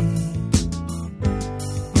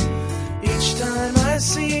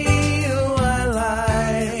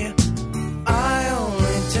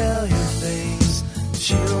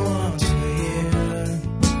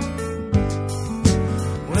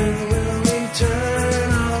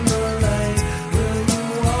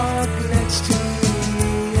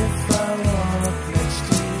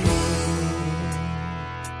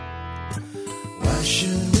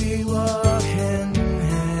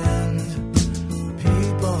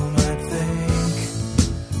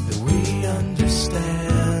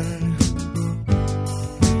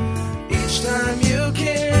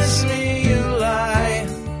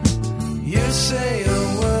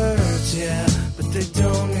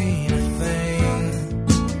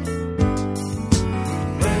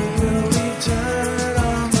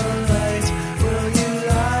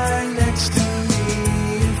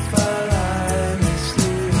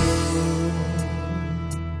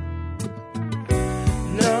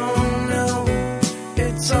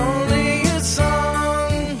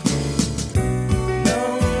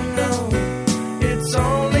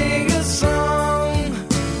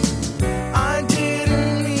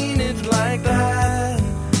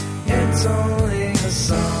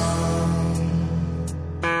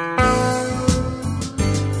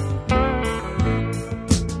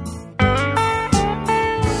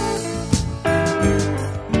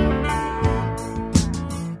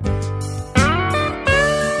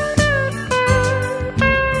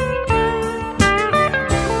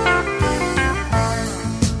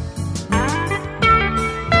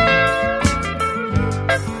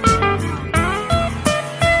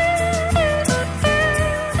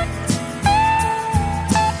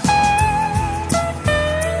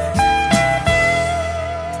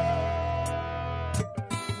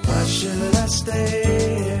 Why should I stay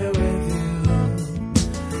here with you?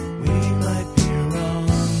 We might be wrong,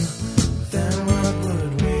 then what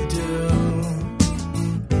would we do?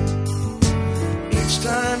 Each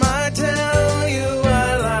time I tell you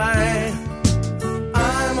I lie,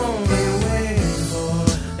 I'm only waiting for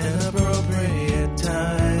an appropriate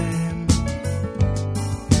time.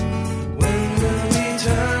 When will we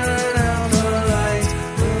turn out the light?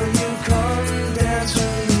 Will you come dance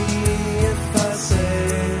with me if I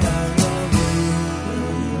say I love you?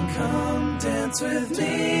 Will you come dance with me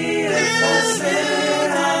if I say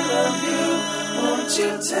I love you? Won't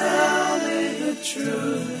you tell me the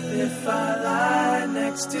truth? If I lie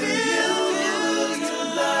next to you, will you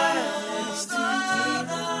lie next to me?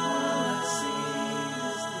 All I see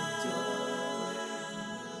is the doorway.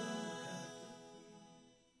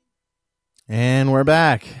 And we're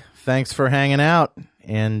back. Thanks for hanging out,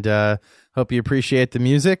 and hope you appreciate the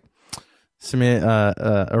music. Some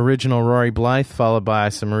original Rory Blythe, followed by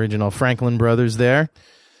some original Franklin Brothers there.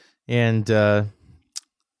 And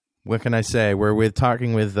what can I say? We're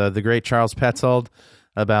talking with the great Charles Petzold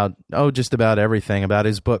about, just about everything, about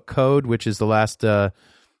his book Code, which is the last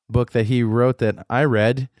book that he wrote that I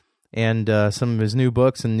read, and some of his new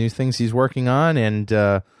books and new things he's working on. And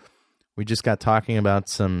we just got talking about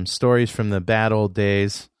some stories from the bad old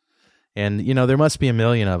days. And, there must be a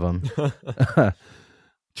million of them.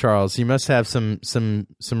 Charles, you must have some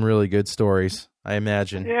really good stories, I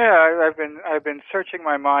imagine. Yeah, I've been searching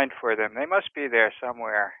my mind for them. They must be there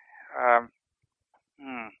somewhere. I'll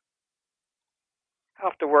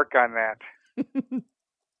have to work on that.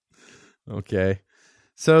 Okay.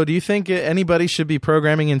 So do you think anybody should be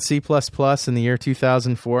programming in C++ in the year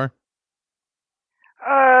 2004?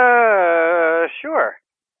 Sure.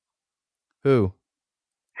 Who?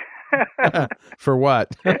 For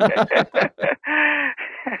what? Yeah,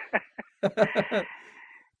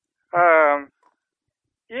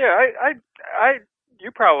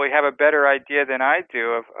 you probably have a better idea than I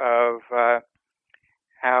do of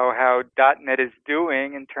how .NET is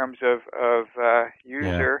doing in terms of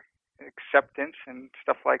user acceptance and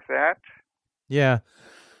stuff like that. Yeah.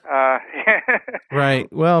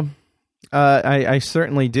 Right. Well, I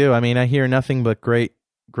certainly do. I mean, I hear nothing but great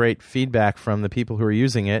feedback from the people who are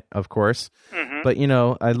using it, of course. Mm-hmm. But,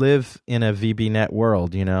 I live in a VBNet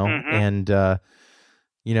world, mm-hmm. and,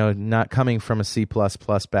 not coming from a C++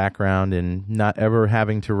 background and not ever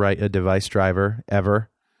having to write a device driver, ever.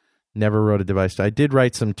 Never wrote a device. I did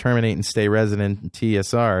write some terminate and stay resident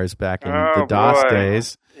TSRs back in the DOS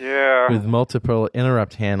days. Yeah. With multiple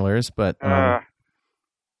interrupt handlers, but, yeah.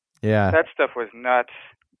 That stuff was nuts.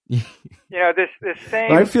 This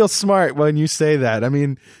same... I feel smart when you say that. I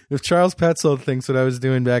mean, if Charles Petzold thinks what I was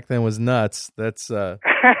doing back then was nuts, that's... Well,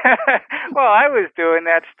 I was doing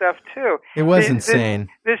that stuff, too. It was insane.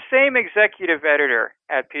 This same executive editor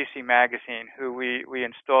at PC Magazine, who we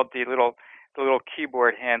installed the little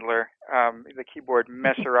keyboard handler, the keyboard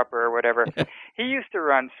messer-upper or whatever, he used to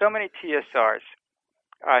run so many TSRs.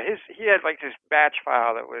 He had like this batch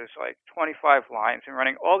file that was like 25 lines and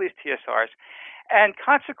running all these TSRs. And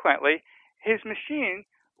consequently, his machine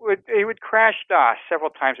would crash DOS several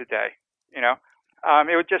times a day.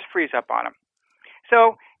 It would just freeze up on him.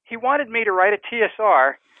 So he wanted me to write a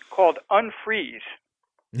TSR called unfreeze.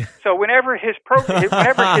 So whenever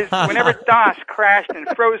whenever DOS crashed and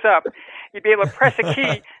froze up, you'd be able to press a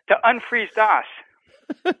key to unfreeze DOS.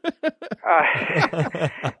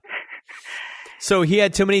 So he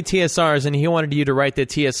had too many TSRs, and he wanted you to write the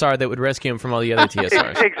TSR that would rescue him from all the other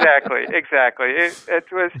TSRs. Exactly.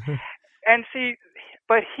 It was, and see,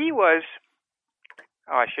 but he was.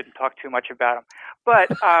 Oh, I shouldn't talk too much about him. But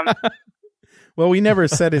well, we never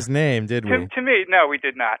said his name, did we? To me, no, we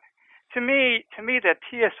did not. To me, that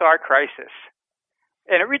TSR crisis,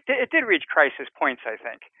 and it did reach crisis points, I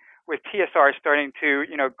think, with TSR starting to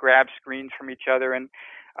grab screens from each other, and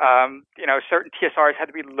certain TSRs had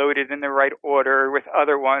to be loaded in the right order with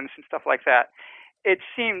other ones and stuff like that.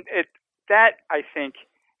 That I think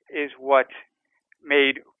is what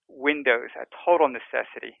made Windows a total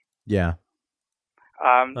necessity. Yeah.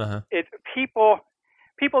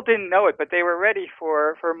 People didn't know it, but they were ready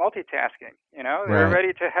for multitasking. They were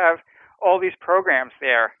ready to have all these programs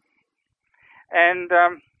there, and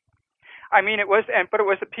it was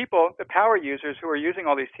the power users who were using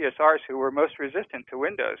all these TSRs who were most resistant to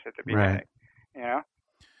Windows at the beginning. Right.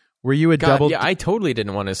 Were you Yeah, I totally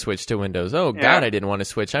didn't want to switch to Windows. Oh, yeah. God, I didn't want to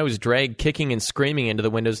switch. I was dragged kicking and screaming into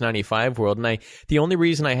the Windows 95 world, and the only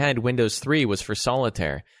reason I had Windows 3 was for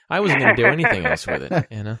solitaire. I wasn't going to do anything else with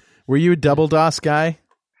it, Were you a double DOS guy?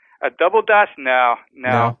 A double DOS? No.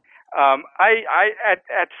 I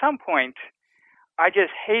at some point, I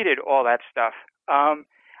just hated all that stuff.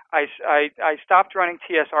 I stopped running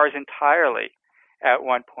TSRs entirely at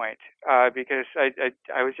one point because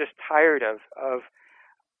I was just tired of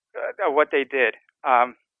what they did.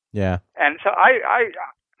 Yeah. And so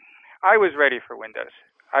I was ready for Windows.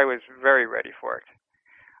 I was very ready for it.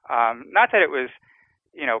 Not that it was,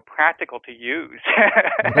 practical to use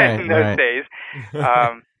in those days,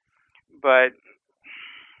 but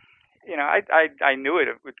I knew it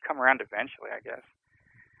would come around eventually, I guess.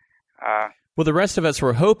 Well, the rest of us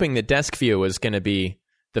were hoping that Desk View was going to be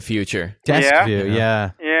the future. Desk View,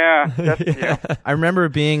 yeah. Yeah. I remember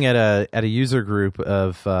being at a user group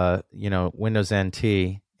of Windows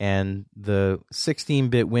NT, and the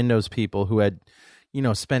 16-bit Windows people who had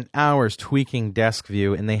spent hours tweaking Desk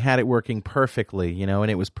View, and they had it working perfectly,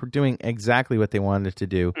 and it was doing exactly what they wanted it to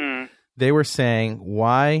do. Mm. They were saying,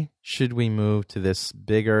 why should we move to this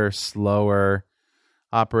bigger, slower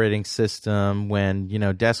operating system when,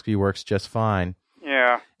 Desk View works just fine?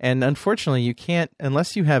 Yeah. And unfortunately, you can't,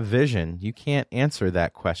 unless you have vision, you can't answer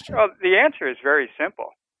that question. Well, the answer is very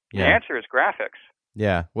simple. Yeah. The answer is graphics.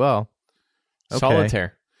 Yeah, well, okay.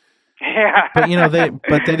 Solitaire. Yeah.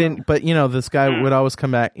 But they didn't. But this guy would always come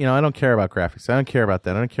back. I don't care about graphics. I don't care about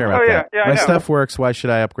that. I don't care about that. Yeah, my stuff works. Why should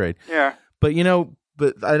I upgrade? Yeah. But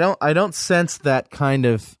but I don't sense that kind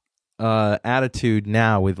of attitude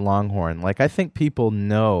now with Longhorn. Like, I think people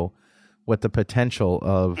know what the potential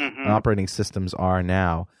of operating systems are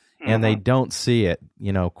now, and they don't see it,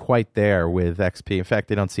 quite there with XP. In fact,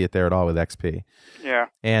 they don't see it there at all with XP. Yeah.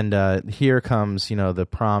 And here comes, the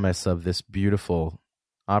promise of this beautiful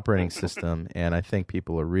operating system, and I think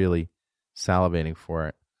people are really salivating for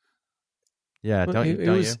it. Yeah, Well, don't you?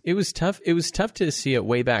 It was tough. It was tough to see it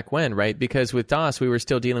way back when, right? Because with DOS, we were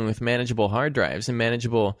still dealing with manageable hard drives and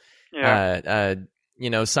manageable,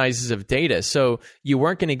 sizes of data. So you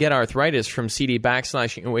weren't going to get arthritis from CD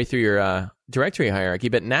backslashing your way through your directory hierarchy.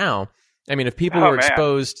 But now, I mean, if people were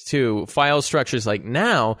exposed to file structures like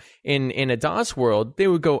now in a DOS world, they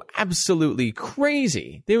would go absolutely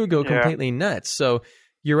crazy. They would go completely nuts. So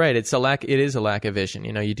you're right. It is a lack of vision.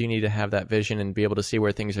 You do need to have that vision and be able to see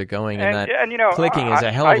where things are going. And clicking is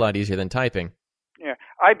a hell of a lot easier than typing. Yeah,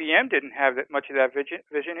 IBM didn't have much of that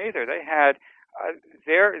vision either. They had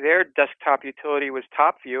their desktop utility was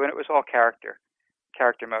Top View, and it was all character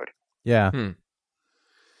mode. Yeah.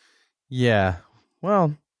 Yeah.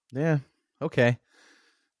 Well, yeah. Okay.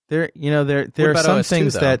 There are some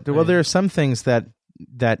things that there are some things that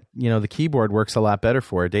the keyboard works a lot better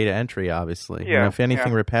for. Data entry, obviously. Yeah. If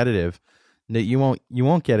anything repetitive, you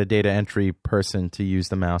won't get a data entry person to use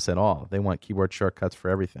the mouse at all. They want keyboard shortcuts for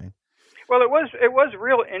everything. Well, it was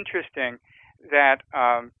real interesting that,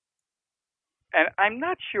 and I'm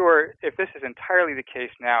not sure if this is entirely the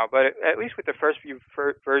case now, but at least with the first few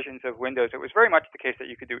versions of Windows, it was very much the case that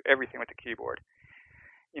you could do everything with the keyboard.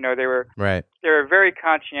 They were very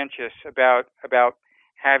conscientious about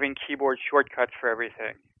having keyboard shortcuts for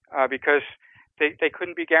everything because they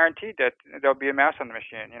couldn't be guaranteed that there'll be a mouse on the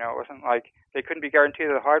machine. It wasn't like they couldn't be guaranteed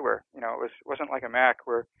the hardware. It wasn't like a Mac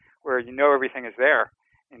where everything is there,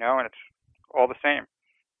 and it's all the same.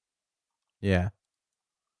 Yeah.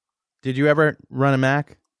 Did you ever run a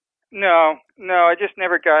Mac? No, I just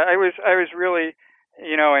never got. I was really,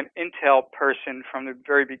 an Intel person from the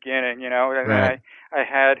very beginning. And I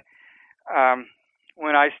had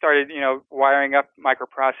when I started, wiring up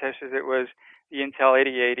microprocessors, it was the Intel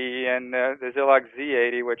 8080 and the Zilog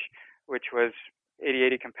Z80, which was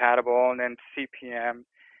 8080 compatible, and then CP/M,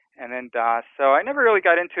 and then DOS. So I never really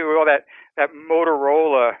got into all that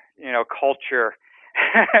Motorola, culture.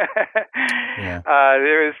 Yeah.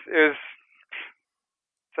 It was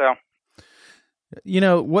so.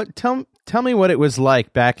 What? Tell me what it was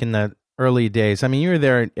like back in the early days. I mean, you were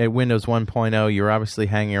there at Windows 1.0. You were obviously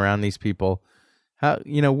hanging around these people. How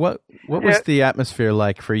what was the atmosphere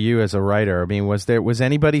like for you as a writer? I mean, was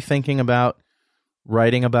anybody thinking about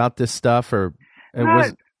writing about this stuff, or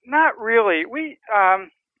not really?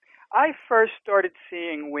 I first started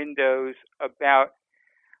seeing Windows about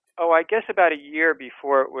a year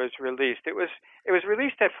before it was released. It was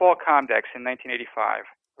released at Fall Comdex in 1985,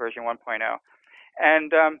 version 1.0,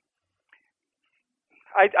 and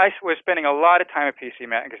I was spending a lot of time at PC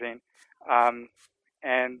Magazine.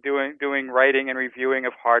 And doing writing and reviewing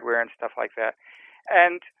of hardware and stuff like that.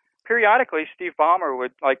 And periodically, Steve Ballmer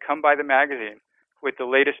would come by the magazine with the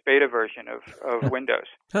latest beta version of Windows.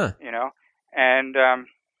 Huh. And there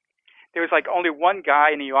was only one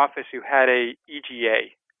guy in the office who had a EGA.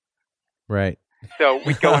 Right. So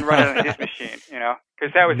we'd go and run it on his machine,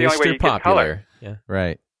 because that was the only way you could color. Yeah.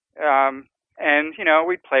 Right. And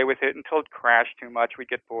we'd play with it until it crashed too much. We'd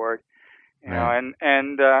get bored. You know,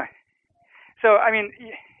 and so I mean,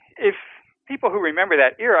 if people who remember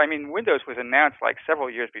that era, I mean, Windows was announced like several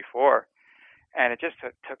years before, and it just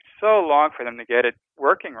took so long for them to get it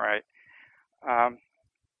working right.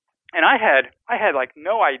 And I had like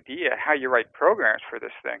no idea how you write programs for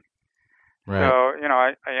this thing. Right. So, you know,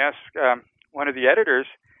 I asked one of the editors,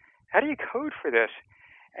 how do you code for this?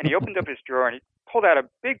 And he opened up his drawer and he pulled out a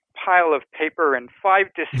big pile of paper and 5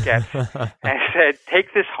 diskettes and said,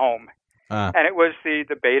 take this home. And it was the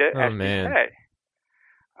beta SDK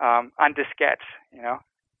on diskettes, you know.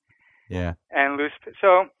 Yeah. And loose.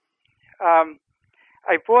 So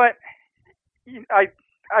I bought,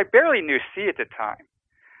 I barely knew C at the time.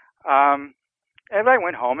 And I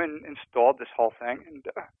went home and installed this whole thing. And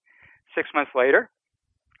 6 months later,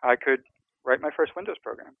 I could write my first Windows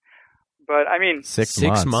program. But I mean,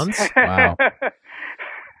 6 months? Wow.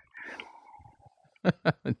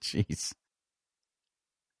 Jeez.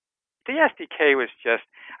 The SDK was just,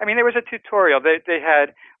 I mean, there was a tutorial. They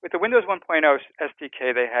had, with the Windows 1.0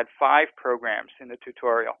 SDK, they had 5 programs in the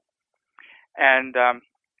tutorial. And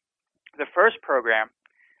the first program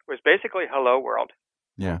was basically Hello World.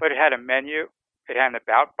 Yeah. But it had a menu. It had an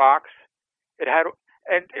about box. It had,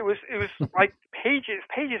 and it was like pages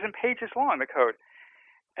and pages long, the code.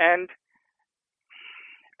 And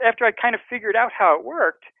after I kind of figured out how it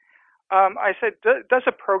worked, I said, does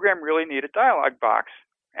a program really need a dialog box?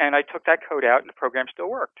 And I took that code out, and the program still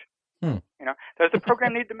worked. You know, does the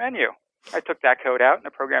program need the menu? I took that code out, and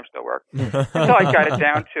the program still worked. Until I got it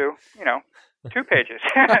down to, you know, 2 pages.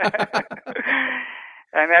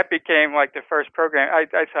 And that became like the first program.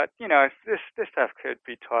 I thought, you know, this stuff could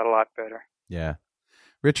be taught a lot better. Yeah.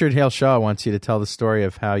 Richard Hale Shaw wants you to tell the story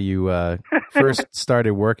of how you first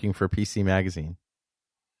started working for PC Magazine.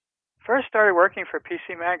 First started working for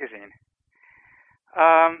PC Magazine.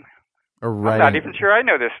 Or writing. I'm not even sure I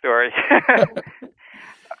know this story.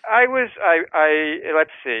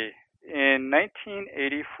 Let's see, in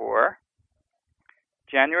 1984,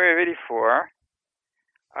 January of 84,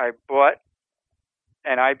 I bought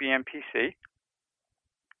an IBM PC,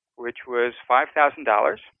 which was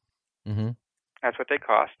 $5,000. Mm-hmm. That's what they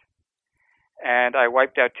cost. And I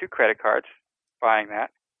wiped out 2 credit cards buying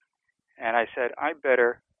that. And I said, I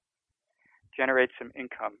better generate some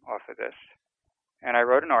income off of this. And I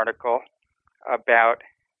wrote an article about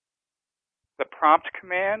the prompt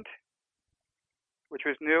command, which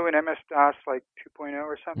was new in MS-DOS like 2.0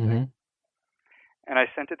 or something. Mm-hmm. And I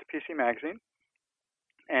sent it to PC Magazine,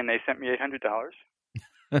 and they sent me $800.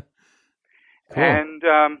 Cool. And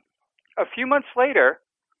a few months later,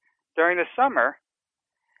 during the summer,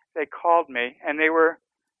 they called me, and they're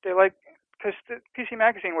like, because the PC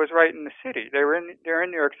Magazine was right in the city. They're in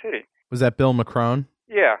New York City. Was that Bill McCrone?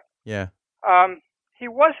 Yeah. Yeah. He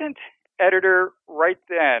wasn't editor right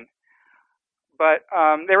then, but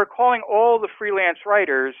they were calling all the freelance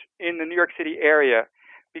writers in the New York City area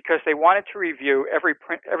because they wanted to review every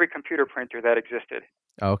computer printer that existed.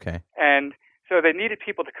 Oh, okay. And so they needed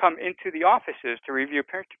people to come into the offices to review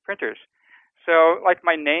printers. So, like,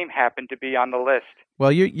 my name happened to be on the list.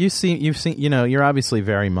 Well, you've seen, you know, you're obviously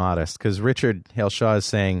very modest because Richard Hale Shaw is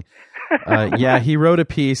saying, yeah, he wrote a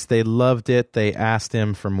piece. They loved it. They asked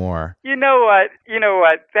him for more. You know what?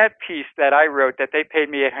 That piece that I wrote that they paid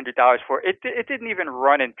me $800 for, it didn't even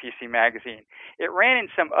run in PC Magazine. It ran in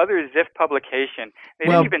some other Ziff publication. They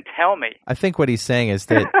didn't even tell me. I think what he's saying is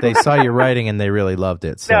that they saw your writing and they really loved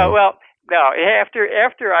it. So. No.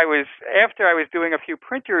 After I was doing a few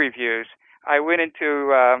printer reviews, I went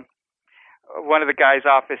into one of the guys'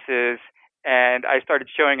 offices and I started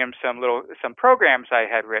showing him some programs I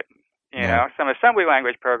had written, you know, some assembly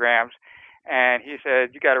language programs, and he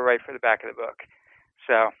said, "You got to write for the back of the book."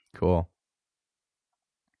 So cool.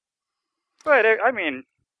 But I mean,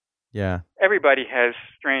 yeah, everybody has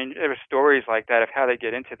strange stories like that of how they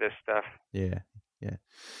get into this stuff. Yeah.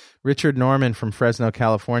 Richard Norman from Fresno,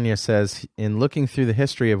 California says, in looking through the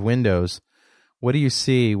history of Windows, what do you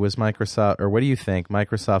see was Microsoft, or what do you think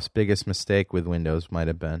Microsoft's biggest mistake with Windows might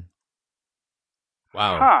have been?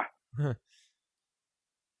 Wow. Huh.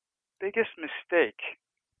 Biggest mistake.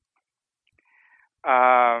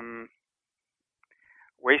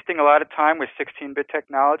 Wasting a lot of time with 16-bit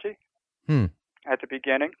technology at the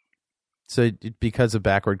beginning. So because of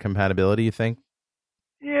backward compatibility, you think?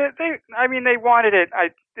 Yeah, they wanted it.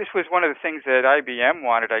 This was one of the things that IBM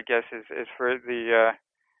wanted, I guess, is for the...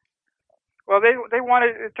 Well, they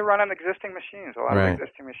wanted it to run on existing machines, a lot of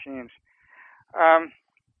existing machines.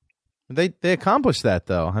 They accomplished that,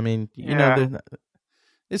 though. I mean, you know,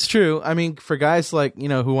 it's true. I mean, for guys like, you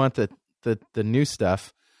know, who want the new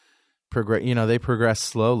stuff, they progress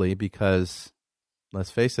slowly because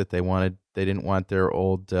let's face it, they didn't want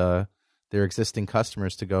their existing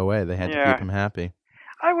customers to go away. They had to keep them happy.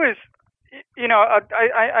 I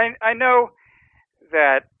know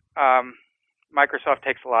that Microsoft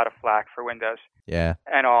takes a lot of flack for Windows. Yeah.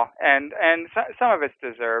 And all, and some of it's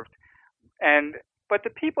deserved. But the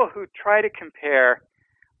people who try to compare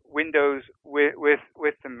Windows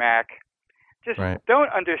with the Mac just don't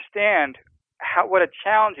understand what a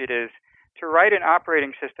challenge it is to write an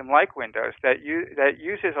operating system like Windows that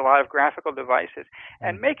uses a lot of graphical devices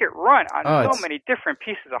and make it run on so many different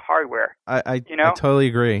pieces of hardware. I totally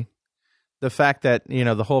agree. The fact that,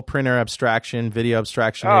 the whole printer abstraction, video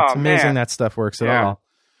abstraction, it's amazing that stuff works at all.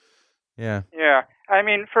 Yeah. Yeah. I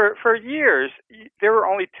mean, for years, there were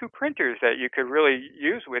only 2 printers that you could really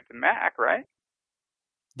use with the Mac, right?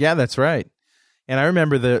 Yeah, that's right. And I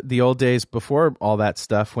remember the old days before all that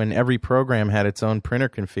stuff when every program had its own printer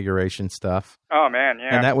configuration stuff. Oh, man,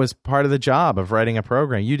 yeah. And that was part of the job of writing a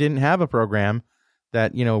program. You didn't have a program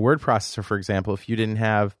that, a word processor, for example, if you didn't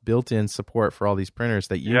have built-in support for all these printers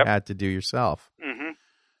that you had to do yourself. Mm-hmm.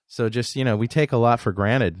 So just, we take a lot for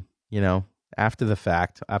granted, after the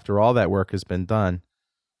fact, after all that work has been done.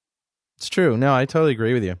 It's true. No, I totally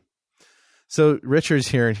agree with you. So Richard's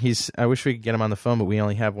here, and I wish we could get him on the phone, but we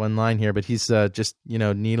only have one line here, but he's just,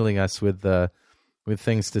 needling us with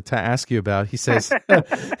things to ask you about. He says,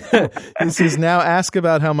 now ask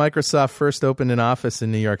about how Microsoft first opened an office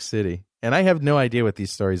in New York City. And I have no idea what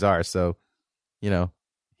these stories are, so,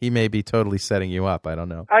 he may be totally setting you up. I don't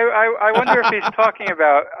know. I wonder if he's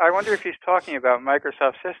talking about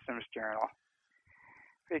Microsoft Systems Journal,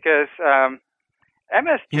 because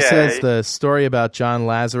MSJ. He says the story about John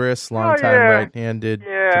Lazarus, longtime right-handed to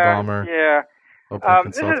Ballmer. Yeah.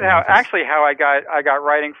 This is how I got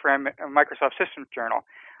writing from Microsoft Systems Journal,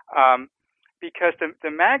 because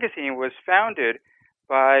the magazine was founded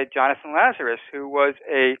by Jonathan Lazarus, who was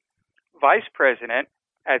a vice president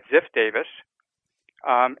at Ziff Davis,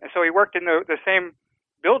 and so he worked in the same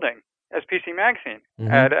building as PC Magazine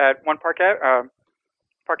at 1 Park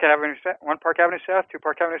Avenue South, 2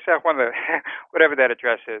 Park Avenue South, whatever that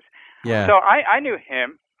address is. Yeah. So I knew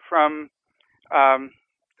him from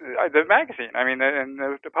the magazine. I mean,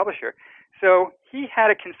 the publisher. So he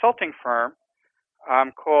had a consulting firm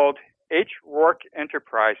called H. Rourke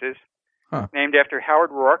Enterprises, named after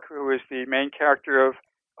Howard Rourke, who is the main character of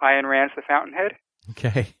Ayn Rand's The Fountainhead.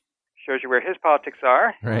 Okay. Shows you where his politics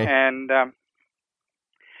are. Right. And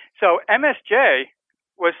so MSJ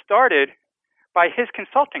was started by his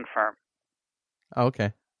consulting firm. Oh,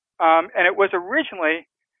 okay. And it was originally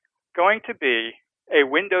going to be a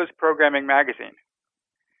Windows programming magazine.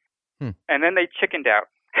 And then they chickened out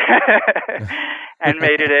and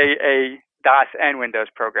made it a DOS and Windows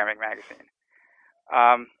programming magazine.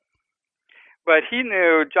 But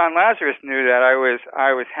John Lazarus knew that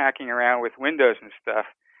I was hacking around with Windows and stuff.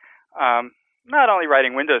 Not only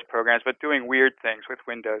writing Windows programs, but doing weird things with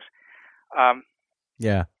Windows.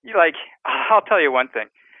 Yeah. I'll tell you one thing.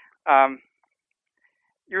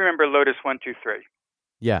 You remember Lotus 123?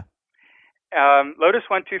 Yeah. Lotus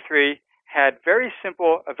 123 had a very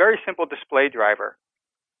simple display driver.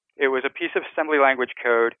 It was a piece of assembly language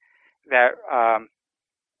code that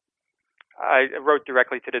I wrote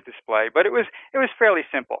directly to the display, but it was fairly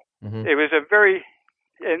simple. Mm-hmm. It was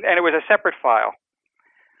and it was a separate file.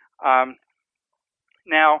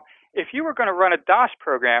 Now, if you were going to run a DOS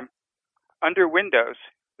program under Windows,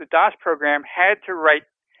 the DOS program had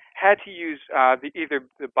to use either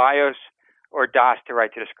the BIOS or DOS to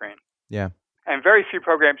write to the screen. Yeah. And very few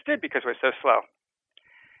programs did because it was so slow.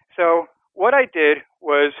 So what I did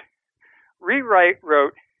was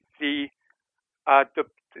wrote the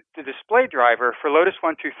display driver for Lotus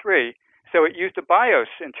 123, so it used a BIOS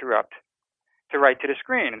interrupt to write to the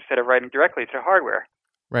screen instead of writing directly to the hardware.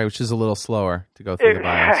 Right, which is a little slower to go through the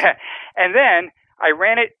BIOS. And then I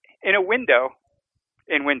ran it in a window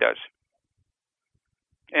in Windows,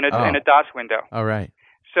 in a DOS window. Oh, right.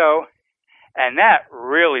 So, and that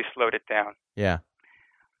really slowed it down. Yeah.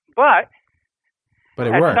 But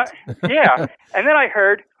it worked. Yeah. And then I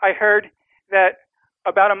heard that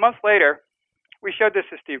about a month later, we showed this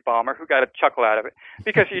to Steve Ballmer, who got a chuckle out of it,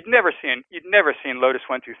 because you'd never seen Lotus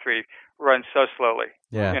 123 run so slowly.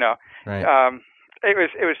 Yeah. Right. It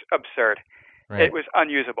was absurd. Right. It was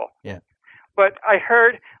unusable. Yeah. But I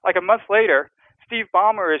heard, a month later, Steve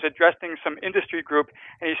Ballmer is addressing some industry group,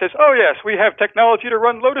 and he says, "Oh yes, we have technology to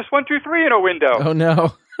run Lotus 123 in a window." Oh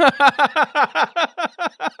no.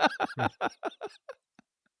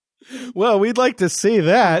 Well, we'd like to see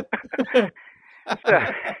that.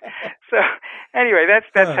 So anyway,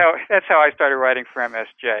 that's how I started writing for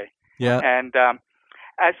MSJ. Yeah. And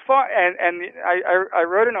as far and I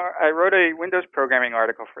wrote a Windows programming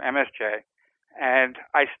article for MSJ, and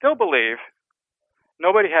I still believe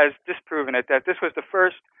nobody has disproven it that this was the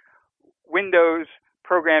first Windows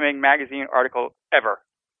programming magazine article ever.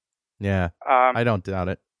 Yeah, I don't doubt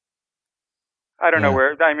it. I don't know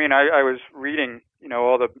where. I mean, I was reading,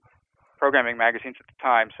 all the programming magazines at the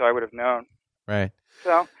time, so I would have known. Right.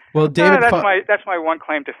 So, well, David, that's my one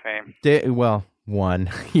claim to fame. One.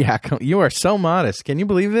 Yeah, you are so modest. Can you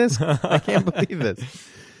believe this? I can't believe this.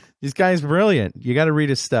 This guy's brilliant. You got to read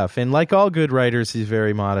his stuff. And like all good writers, he's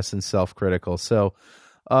very modest and self-critical. So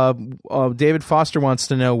David Foster wants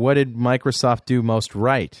to know, what did Microsoft do most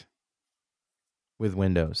right with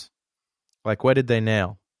Windows? Like, what did they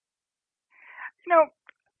nail?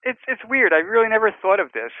 It's weird. I really never thought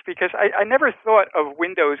of this because I never thought of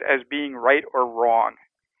Windows as being right or wrong.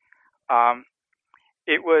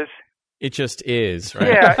 It just is, right?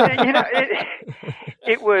 Yeah,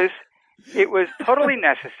 it was totally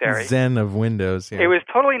necessary. Zen of Windows. Yeah. It was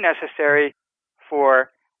totally necessary for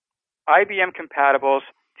IBM compatibles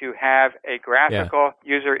to have a graphical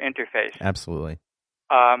user interface. Absolutely.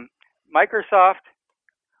 Microsoft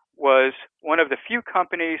was one of the few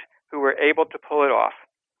companies who were able to pull it off.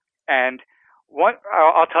 And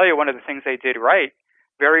I'll tell you one of the things they did right.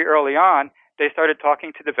 Very early on, they started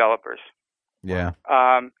talking to developers. Yeah.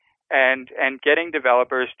 And getting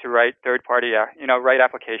developers to write third-party, write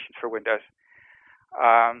applications for Windows.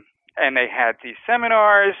 And they had these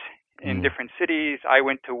seminars in different cities. I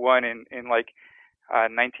went to one in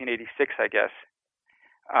 1986, I guess.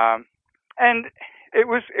 And it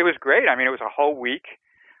was great. I mean, it was a whole week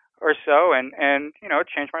or so, and it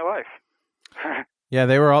changed my life. Yeah,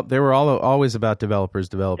 they were all always about developers.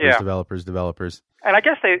 And I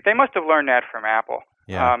guess they must have learned that from Apple.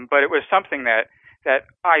 Yeah. But it was something that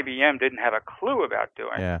IBM didn't have a clue about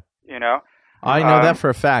doing. Yeah. I know that for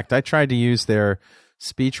a fact. I tried to use their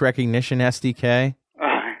speech recognition SDK,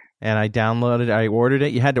 and I ordered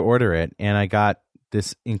it. You had to order it, and I got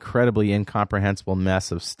this incredibly incomprehensible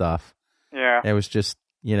mess of stuff. Yeah. It was just,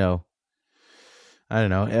 I don't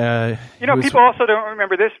know. People also don't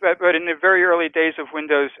remember this, but in the very early days of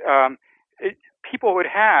Windows, people would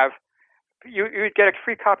have, you would get a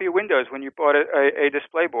free copy of Windows when you bought a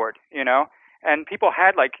display board, and people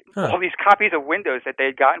had all these copies of Windows that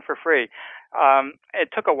they'd gotten for free. It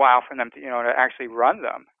took a while for them to actually run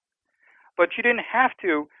them, but you didn't have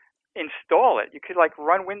to install it. You could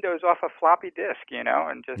run Windows off a floppy disk,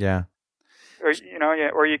 and just or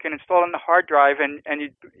you can install it on the hard drive and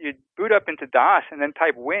you'd boot up into DOS and then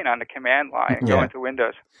type Win on the command line and go into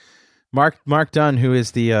Windows. Mark Dunn, who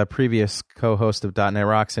is the previous co-host of .NET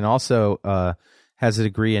Rocks and also has a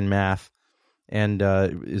degree in math and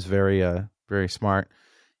is very very smart.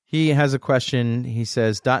 He has a question. He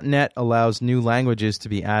says, .NET allows new languages to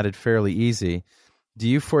be added fairly easy. Do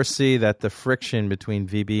you foresee that the friction between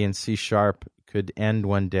VB and C# could end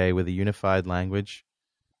one day with a unified language?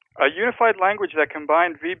 A unified language that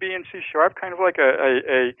combined VB and C#, kind of like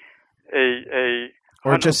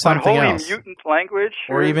or just something else, mutant language,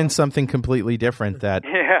 or even something completely different that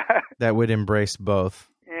that would embrace both.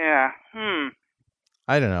 Yeah.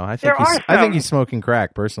 I don't know. I think he's smoking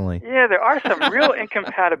crack, personally. Yeah, there are some real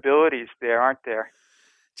incompatibilities there, aren't there?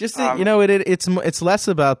 Just it's less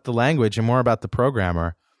about the language and more about the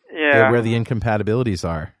programmer. Yeah, where the incompatibilities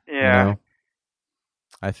are. Yeah,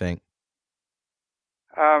 I think.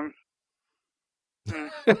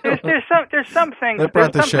 There's some things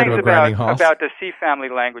about the C family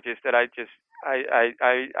languages that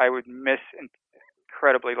I would miss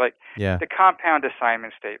incredibly, like the compound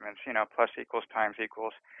assignment statements, plus equals times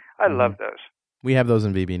equals. I love those. We have those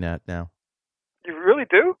in VBNet now. You really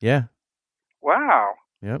do? Yeah. Wow.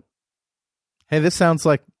 Yep. Hey, this sounds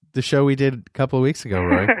like the show we did a couple of weeks ago,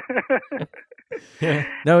 Roy.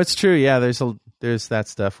 No, it's true. Yeah, there's that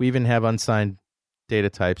stuff. We even have unsigned data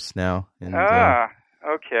types now. And,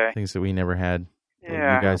 okay. Things that we never had.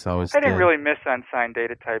 Yeah. You guys always I didn't did. really miss unsigned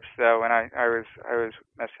data types, though, when I was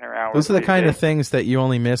messing around with those are the kind of things that you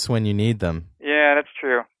only miss when you need them. Yeah, that's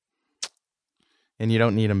true. And you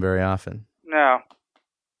don't need them very often. No.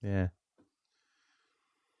 Yeah.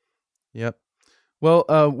 Yep. Well,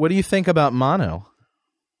 what do you think about mono?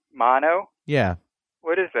 Mono? Yeah.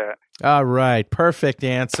 What is that? All right. Perfect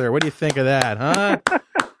answer. What do you think of that, huh?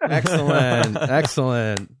 Excellent.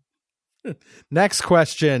 Excellent. Next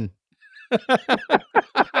question.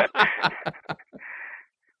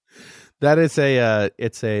 That is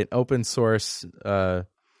it's an open source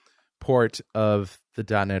port of the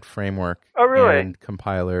 .NET framework. Oh, really? And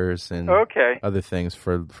compilers and other things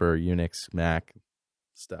for Unix, Mac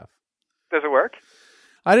stuff. Does it work?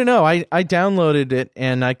 I don't know. I downloaded it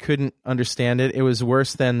and I couldn't understand it. It was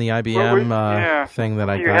worse than the IBM thing that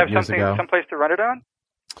I got years ago. Do you have someplace to run it on?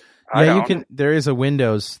 Yeah, you can. There is a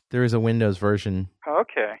Windows version.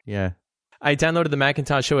 Okay. Yeah. I downloaded the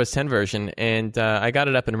Macintosh OS X version, and I got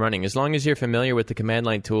it up and running. As long as you're familiar with the command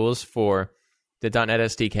line tools for the .NET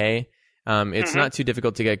SDK, it's not too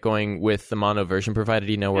difficult to get going with the mono version, provided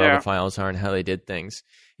you know where all the files are and how they did things.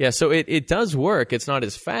 Yeah, so it does work. It's not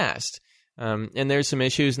as fast. And there's some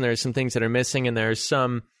issues, and there's some things that are missing, and there's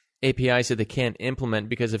some APIs that they can't implement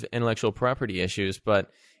because of intellectual property issues, but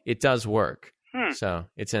it does work. So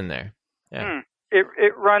it's in there. Yeah.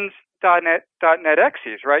 It runs .NET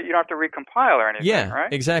X's, right? You don't have to recompile or anything,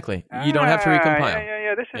 right? Exactly. You don't have to recompile.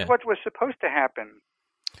 Yeah. This is what was supposed to happen.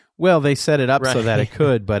 Well, they set it up so that it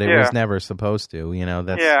could, but it was never supposed to. You know,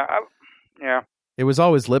 that's It was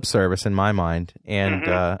always lip service in my mind, and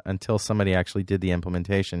until somebody actually did the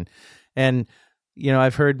implementation. And you know,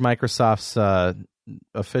 I've heard Microsoft's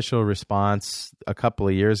official response a couple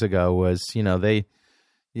of years ago was, you know,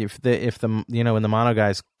 if the you know, when the mono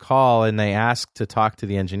guys call and they ask to talk to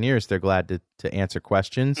the engineers, they're glad to answer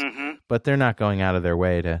questions, but they're not going out of their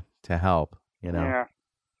way to help, you know. Yeah.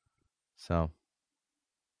 So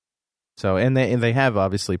and they have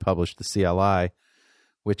obviously published the CLI,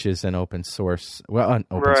 which is an open source. Well,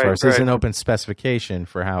 is an open specification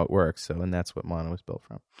for how it works. So, and that's what mono is built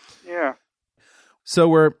from. Yeah. So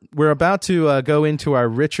we're about to go into our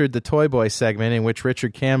Richard the Toy Boy segment, in which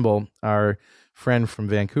Richard Campbell, our friend from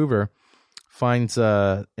Vancouver, finds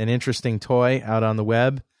an interesting toy out on the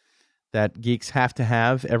web that geeks have to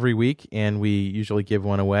have every week, and we usually give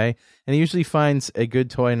one away. And he usually finds a good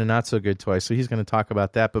toy and a not so good toy, so he's going to talk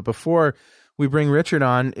about that. But before we bring Richard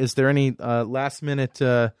on, is there any last-minute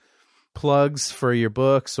plugs for your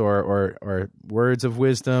books or words of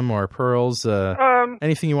wisdom or pearls?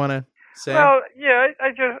 Anything you want to say? Well, yeah,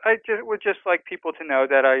 I just would just like people to know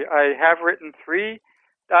that I have written 3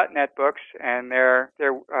 .NET books, and they're 2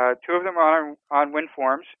 of them are on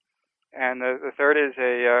WinForms, and the third is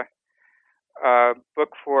a book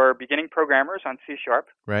for beginning programmers on C#.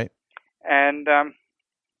 Right. And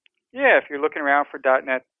if you're looking around for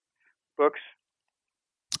 .NET books,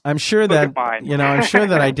 I'm sure that I'm sure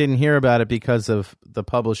that I didn't hear about it because of the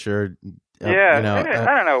publisher. I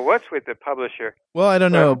don't know what's with the publisher. Well, I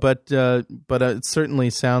don't know, but it certainly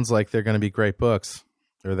sounds like they're going to be great books,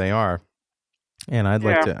 or they are, and I'd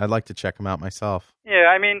like to check them out myself. Yeah,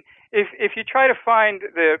 I mean, if you try to find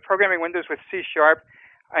the programming windows with C#,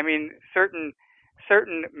 I mean, certain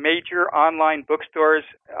major online bookstores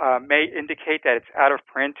may indicate that it's out of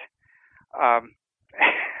print.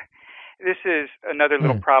 This is another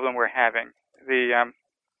little problem we're having.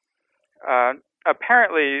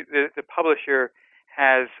 Apparently, the publisher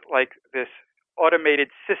has like this automated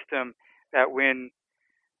system that when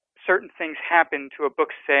certain things happen to a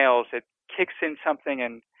book's sales, it kicks in something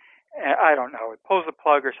and I don't know, it pulls the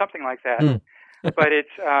plug or something like that. But it's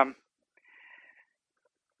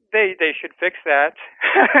they should fix that.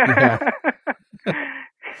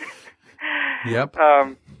 Yep.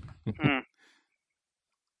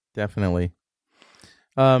 Definitely.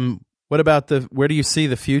 What about where do you see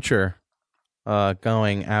the future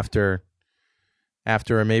going after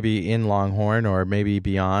or maybe in Longhorn or maybe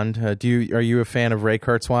beyond? Are you a fan of Ray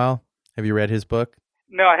Kurzweil? Have you read his book?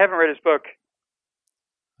 No, I haven't read his book.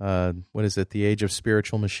 What is it? The Age of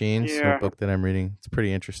Spiritual Machines, a book that I'm reading. It's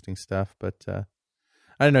pretty interesting stuff, but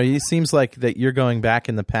I don't know. It seems like that you're going back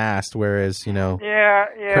in the past, whereas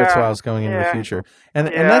Kurzweil's going into the future, and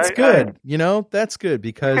that's good. That's good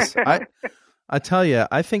because I tell you,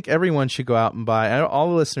 I think everyone should go out and buy. All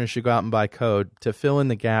the listeners should go out and buy code to fill in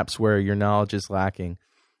the gaps where your knowledge is lacking,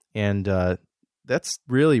 and that's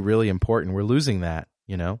really, really important. We're losing that,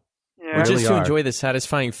 Yeah. Or just to enjoy the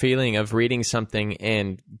satisfying feeling of reading something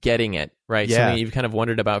and getting it, right? Yeah. Something you've kind of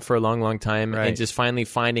wondered about for a long, long time, and just finally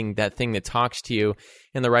finding that thing that talks to you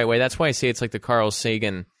in the right way. That's why I say it's like the Carl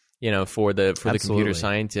Sagan, for the computer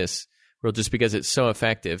scientists, just because it's so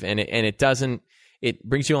effective, and it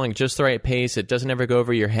brings you along just the right pace. It doesn't ever go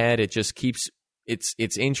over your head. It just keeps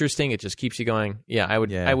it's interesting. It just keeps you going. Yeah, I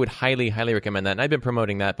would highly, highly recommend that. And I've been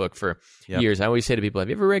promoting that book for years. I always say to people, have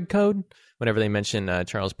you ever read Code? Whenever they mention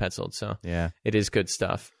Charles Petzold. So it is good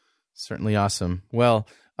stuff. Certainly awesome. Well,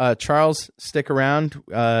 Charles, stick around,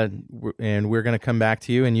 and we're going to come back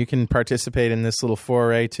to you, and you can participate in this little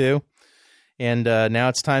foray too. And now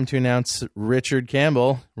it's time to announce Richard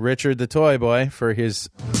Campbell, Richard the Toy Boy, for his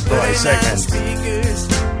toy segment.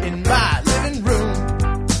 Speakers in my living room.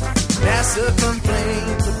 NASA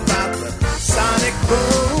complains about the sonic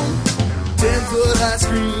boom. 10-foot high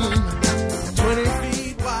screen, 20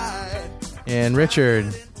 feet wide. And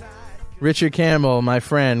Richard Campbell, my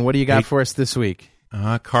friend, what do you got for us this week?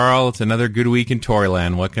 Carl, it's another good week in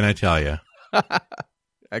Toyland. What can I tell you?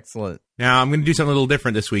 Excellent. Now, I'm going to do something a little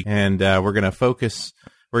different this week, and we're going to focus.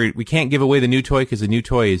 We can't give away the new toy because the new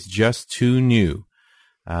toy is just too new.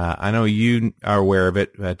 I know you are aware of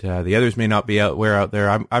it, but the others may not be aware out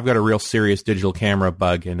there. I've got a real serious digital camera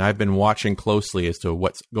bug, and I've been watching closely as to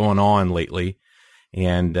what's going on lately,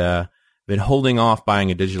 and been holding off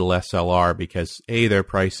buying a digital SLR because A, they're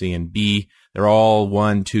pricey, and B, they're all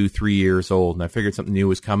 1, 2, 3 years old, and I figured something new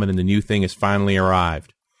was coming, and the new thing has finally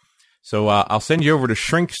arrived. So I'll send you over to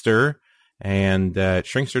Shrinkster, and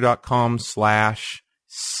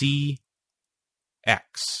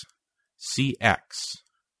shrinkster.com/CX.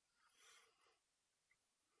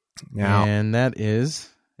 Now, and that is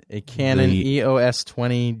a Canon EOS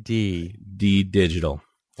 20D. D digital.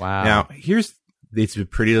 Wow. Now, it's a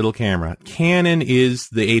pretty little camera. Canon is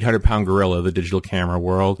the 800-pound gorilla of the digital camera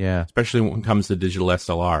world, especially when it comes to digital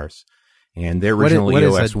SLRs. And their original EOS 1.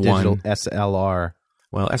 What is a digital SLR?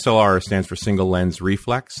 Well, SLR stands for single lens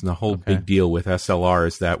reflex, and the whole big deal with SLR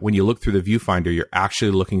is that when you look through the viewfinder, you're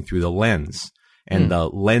actually looking through the lens. And the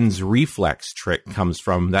lens reflex trick comes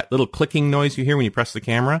from that little clicking noise you hear when you press the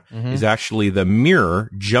camera is actually the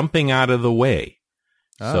mirror jumping out of the way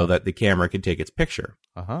so that the camera can take its picture.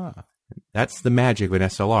 That's the magic of an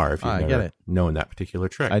SLR, if you've never known that particular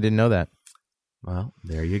trick. I didn't know that. Well,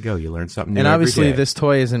 there you go. You learn something new And obviously, every day. this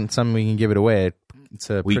toy isn't something we can give it away. It's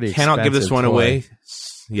a pretty We cannot give this one toy. away.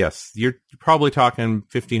 Yes, you're probably talking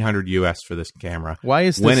 $1,500 US for this camera. Why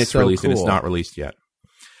is this when it's so released, cool? and it's not released yet.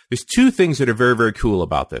 There's two things that are very, very cool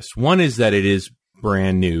about this. One is that it is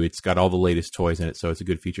brand new. It's got all the latest toys in it, so it's a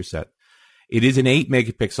good feature set. It is an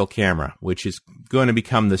 8-megapixel camera, which is going to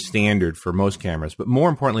become the standard for most cameras. But more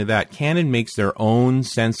importantly than that, Canon makes their own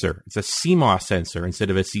sensor. It's a CMOS sensor instead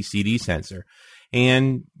of a CCD sensor.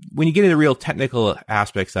 And when you get into the real technical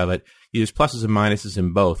aspects of it, there's pluses and minuses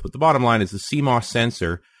in both. But the bottom line is the CMOS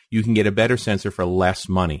sensor, you can get a better sensor for less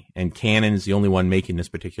money. And Canon is the only one making this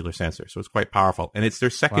particular sensor. So it's quite powerful. And it's their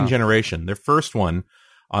second generation. Their first one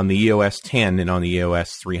on the EOS 10 and on the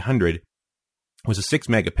EOS 300 was a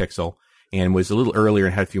 6-megapixel and was a little earlier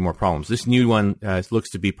and had a few more problems. This new one looks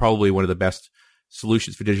to be probably one of the best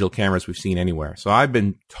solutions for digital cameras we've seen anywhere. So I've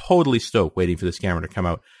been totally stoked waiting for this camera to come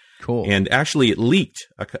out. Cool. And actually, it leaked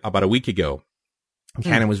about a week ago.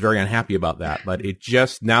 Canon was very unhappy about that, but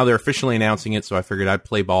now they're officially announcing it, so I figured I'd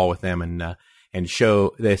play ball with them and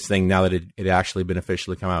show this thing now that it actually been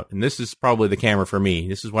officially come out. And this is probably the camera for me.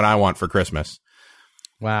 This is what I want for Christmas.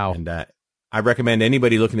 Wow. And I recommend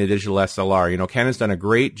anybody looking at digital SLR. Canon's done a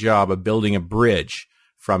great job of building a bridge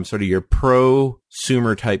from sort of your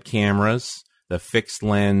prosumer type cameras, the fixed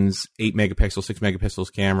lens, 8-megapixel,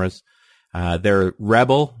 6-megapixels cameras. Their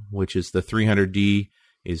Rebel, which is the 300D,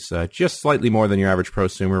 is just slightly more than your average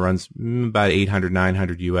prosumer, runs about $800,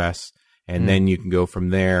 $900 US. And then you can go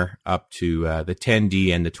from there up to the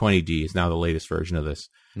 10D, and the 20D is now the latest version of this.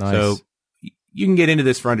 Nice. So you can get into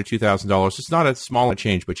this for under $2,000. It's not a small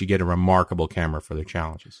change, but you get a remarkable camera for their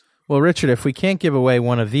challenges. Well, Richard, if we can't give away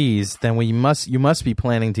one of these, then you must be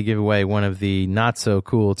planning to give away one of the not so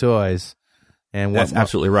cool toys. And that's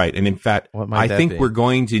absolutely right. And in fact, I think we're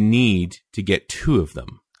going to need to get 2 of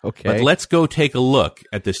them. Okay. But let's go take a look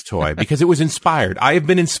at this toy because it was inspired. I have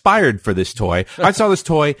been inspired for this toy. I saw this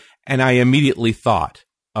toy and I immediately thought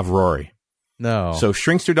of Rory. No. So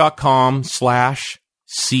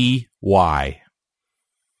shrinkster.com/CY.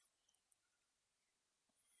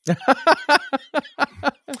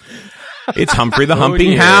 It's Humphrey the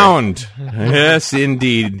Humping Hound. Yes,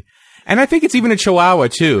 indeed. And I think it's even a Chihuahua,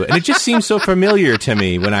 too. And it just seems so familiar to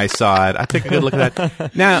me when I saw it. I took a good look at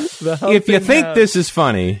that. Now, if you think this is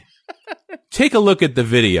funny, take a look at the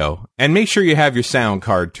video and make sure you have your sound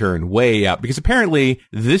card turned way up because apparently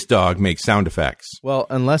this dog makes sound effects. Well,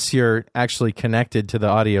 unless you're actually connected to the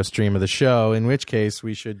audio stream of the show, in which case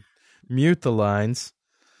we should mute the lines.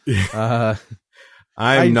 I'm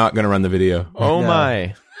not going to run the video. Oh,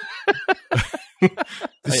 my.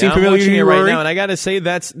 Does it seem familiar to you, right Rory? now, and I got to say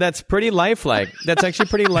that's pretty lifelike. That's actually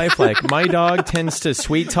pretty lifelike. My dog tends to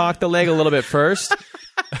sweet talk the leg a little bit first,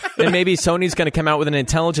 and maybe Sony's going to come out with an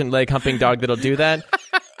intelligent leg humping dog that'll do that.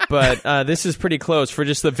 But this is pretty close for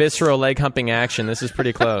just the visceral leg humping action. This is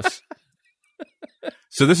pretty close.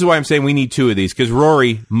 So this is why I'm saying we need 2 of these because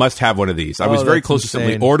Rory must have one of these. I was very close to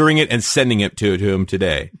simply ordering it and sending it to him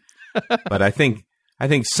today, but I think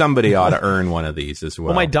somebody ought to earn one of these as well.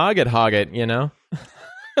 Well, my dog would hog it,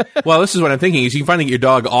 Well, this is what I'm thinking is you can finally get your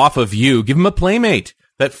dog off of you. Give him a playmate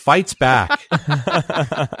that fights back.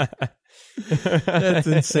 That's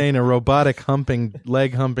insane. A robotic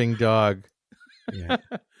leg humping dog. Yeah.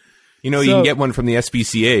 You can get one from the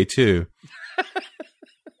SPCA, too.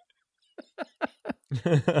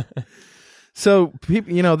 So,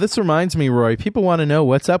 people, this reminds me, Roy, people want to know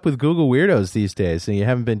what's up with Google Weirdos these days, and you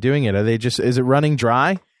haven't been doing it. Is it running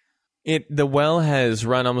dry? The well has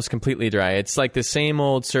run almost completely dry. It's like the same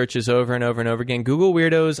old searches over and over and over again. Google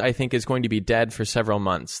Weirdos, I think, is going to be dead for several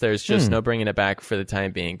months. There's just no bringing it back for the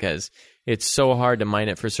time being because it's so hard to mine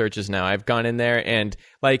it for searches now. I've gone in there and,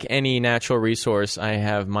 like any natural resource, I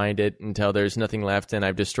have mined it until there's nothing left, and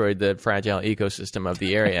I've destroyed the fragile ecosystem of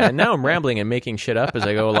the area. And now I'm rambling and making shit up as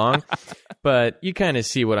I go along, but you kind of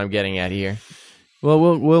see what I'm getting at here.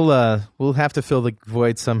 Well, we'll have to fill the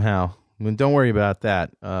void somehow. Don't worry about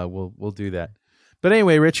that. We'll do that. But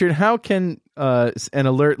anyway, Richard, how can an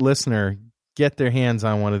alert listener get their hands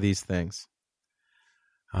on one of these things?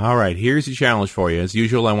 All right, here's the challenge for you. As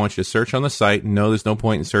usual, I want you to search on the site. No, there's no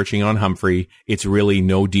point in searching on Humphrey. It's really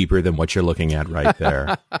no deeper than what you're looking at right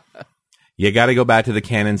there. You got to go back to the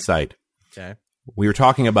Canon site. Okay. We were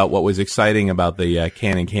talking about what was exciting about the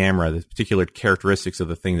Canon camera, the particular characteristics of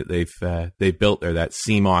the thing that they've built there, that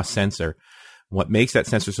CMOS sensor. What makes that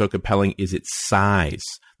sensor so compelling is its size.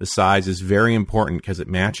 The size is very important because it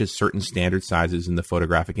matches certain standard sizes in the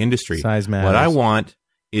photographic industry. Size matters. What I want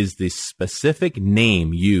is the specific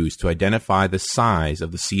name used to identify the size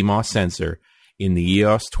of the CMOS sensor in the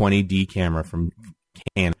EOS 20D camera from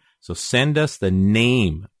Canon. So send us the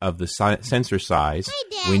name of the sensor size.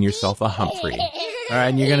 Win yourself a Humphrey. All right,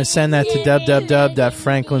 and you're going to send that to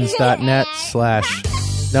www.franklins.net/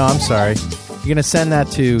 No, I'm sorry. You're going to send that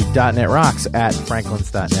to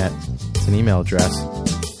 .netrocks@franklins.net. It's an email address.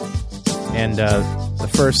 And the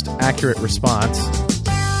first accurate response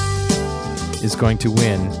is going to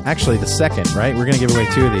win. Actually, the second, right? We're going to give away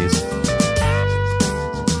 2 of these.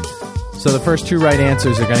 So the first 2 right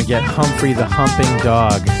answers are going to get Humphrey the Humping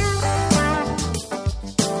Dog.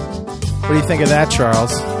 What do you think of that,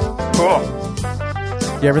 Charles? Cool.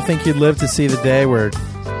 You ever think you'd live to see the day where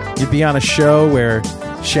you'd be on a show where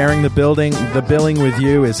sharing the billing with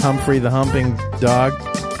you is Humphrey the Humping Dog?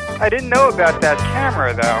 I didn't know about that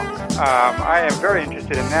camera, though. I am very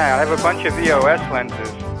interested in that. I have a bunch of EOS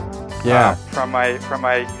lenses. Yeah. From my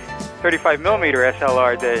 35mm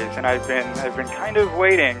SLR days, and I've been kind of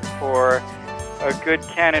waiting for a good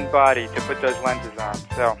Canon body to put those lenses on.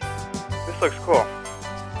 So this looks cool.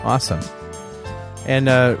 Awesome. And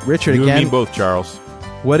Richard, you again, and me both, Charles.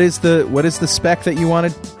 What is the spec that you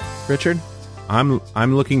wanted, Richard?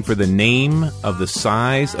 I'm looking for the name of the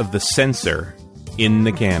size of the sensor in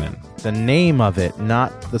the Canon. The name of it,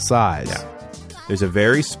 not the size. Yeah. There's a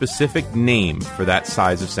very specific name for that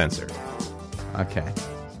size of sensor. Okay.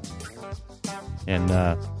 And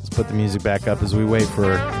let's put the music back up as we wait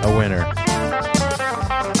for a winner.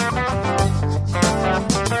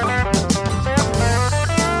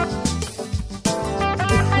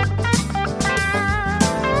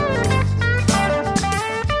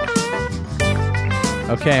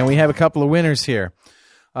 Okay, and we have a couple of winners here.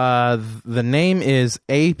 The name is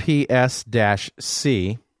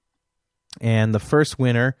APS-C, and the first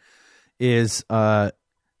winner is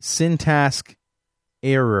Syntask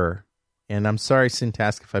Error. And I'm sorry,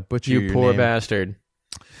 Syntask, if I butcher your name. You poor name. bastard.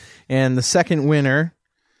 And the second winner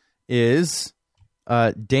is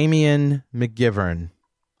Damien McGivern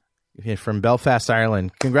from Belfast,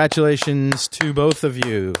 Ireland. Congratulations to both of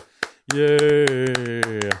you.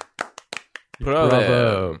 Yay!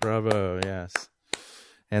 Bravo, yes.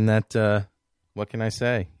 And that, what can I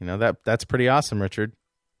say? That's pretty awesome, Richard.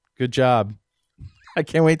 Good job. I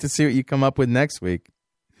can't wait to see what you come up with next week.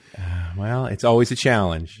 Well, it's always a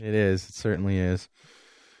challenge. It is. It certainly is.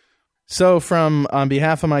 So on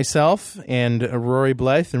behalf of myself and Rory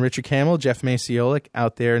Blythe and Richard Campbell, Jeff Maciolik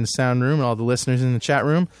out there in the sound room, and all the listeners in the chat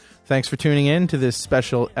room, thanks for tuning in to this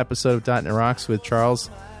special episode of .NET Rocks with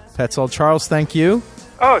Charles Petzold. Charles, thank you.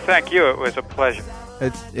 Oh, thank you. It was a pleasure.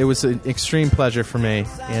 It was an extreme pleasure for me.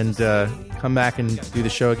 And come back and do the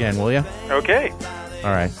show again, will you? Okay.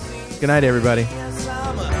 All right. Good night, everybody.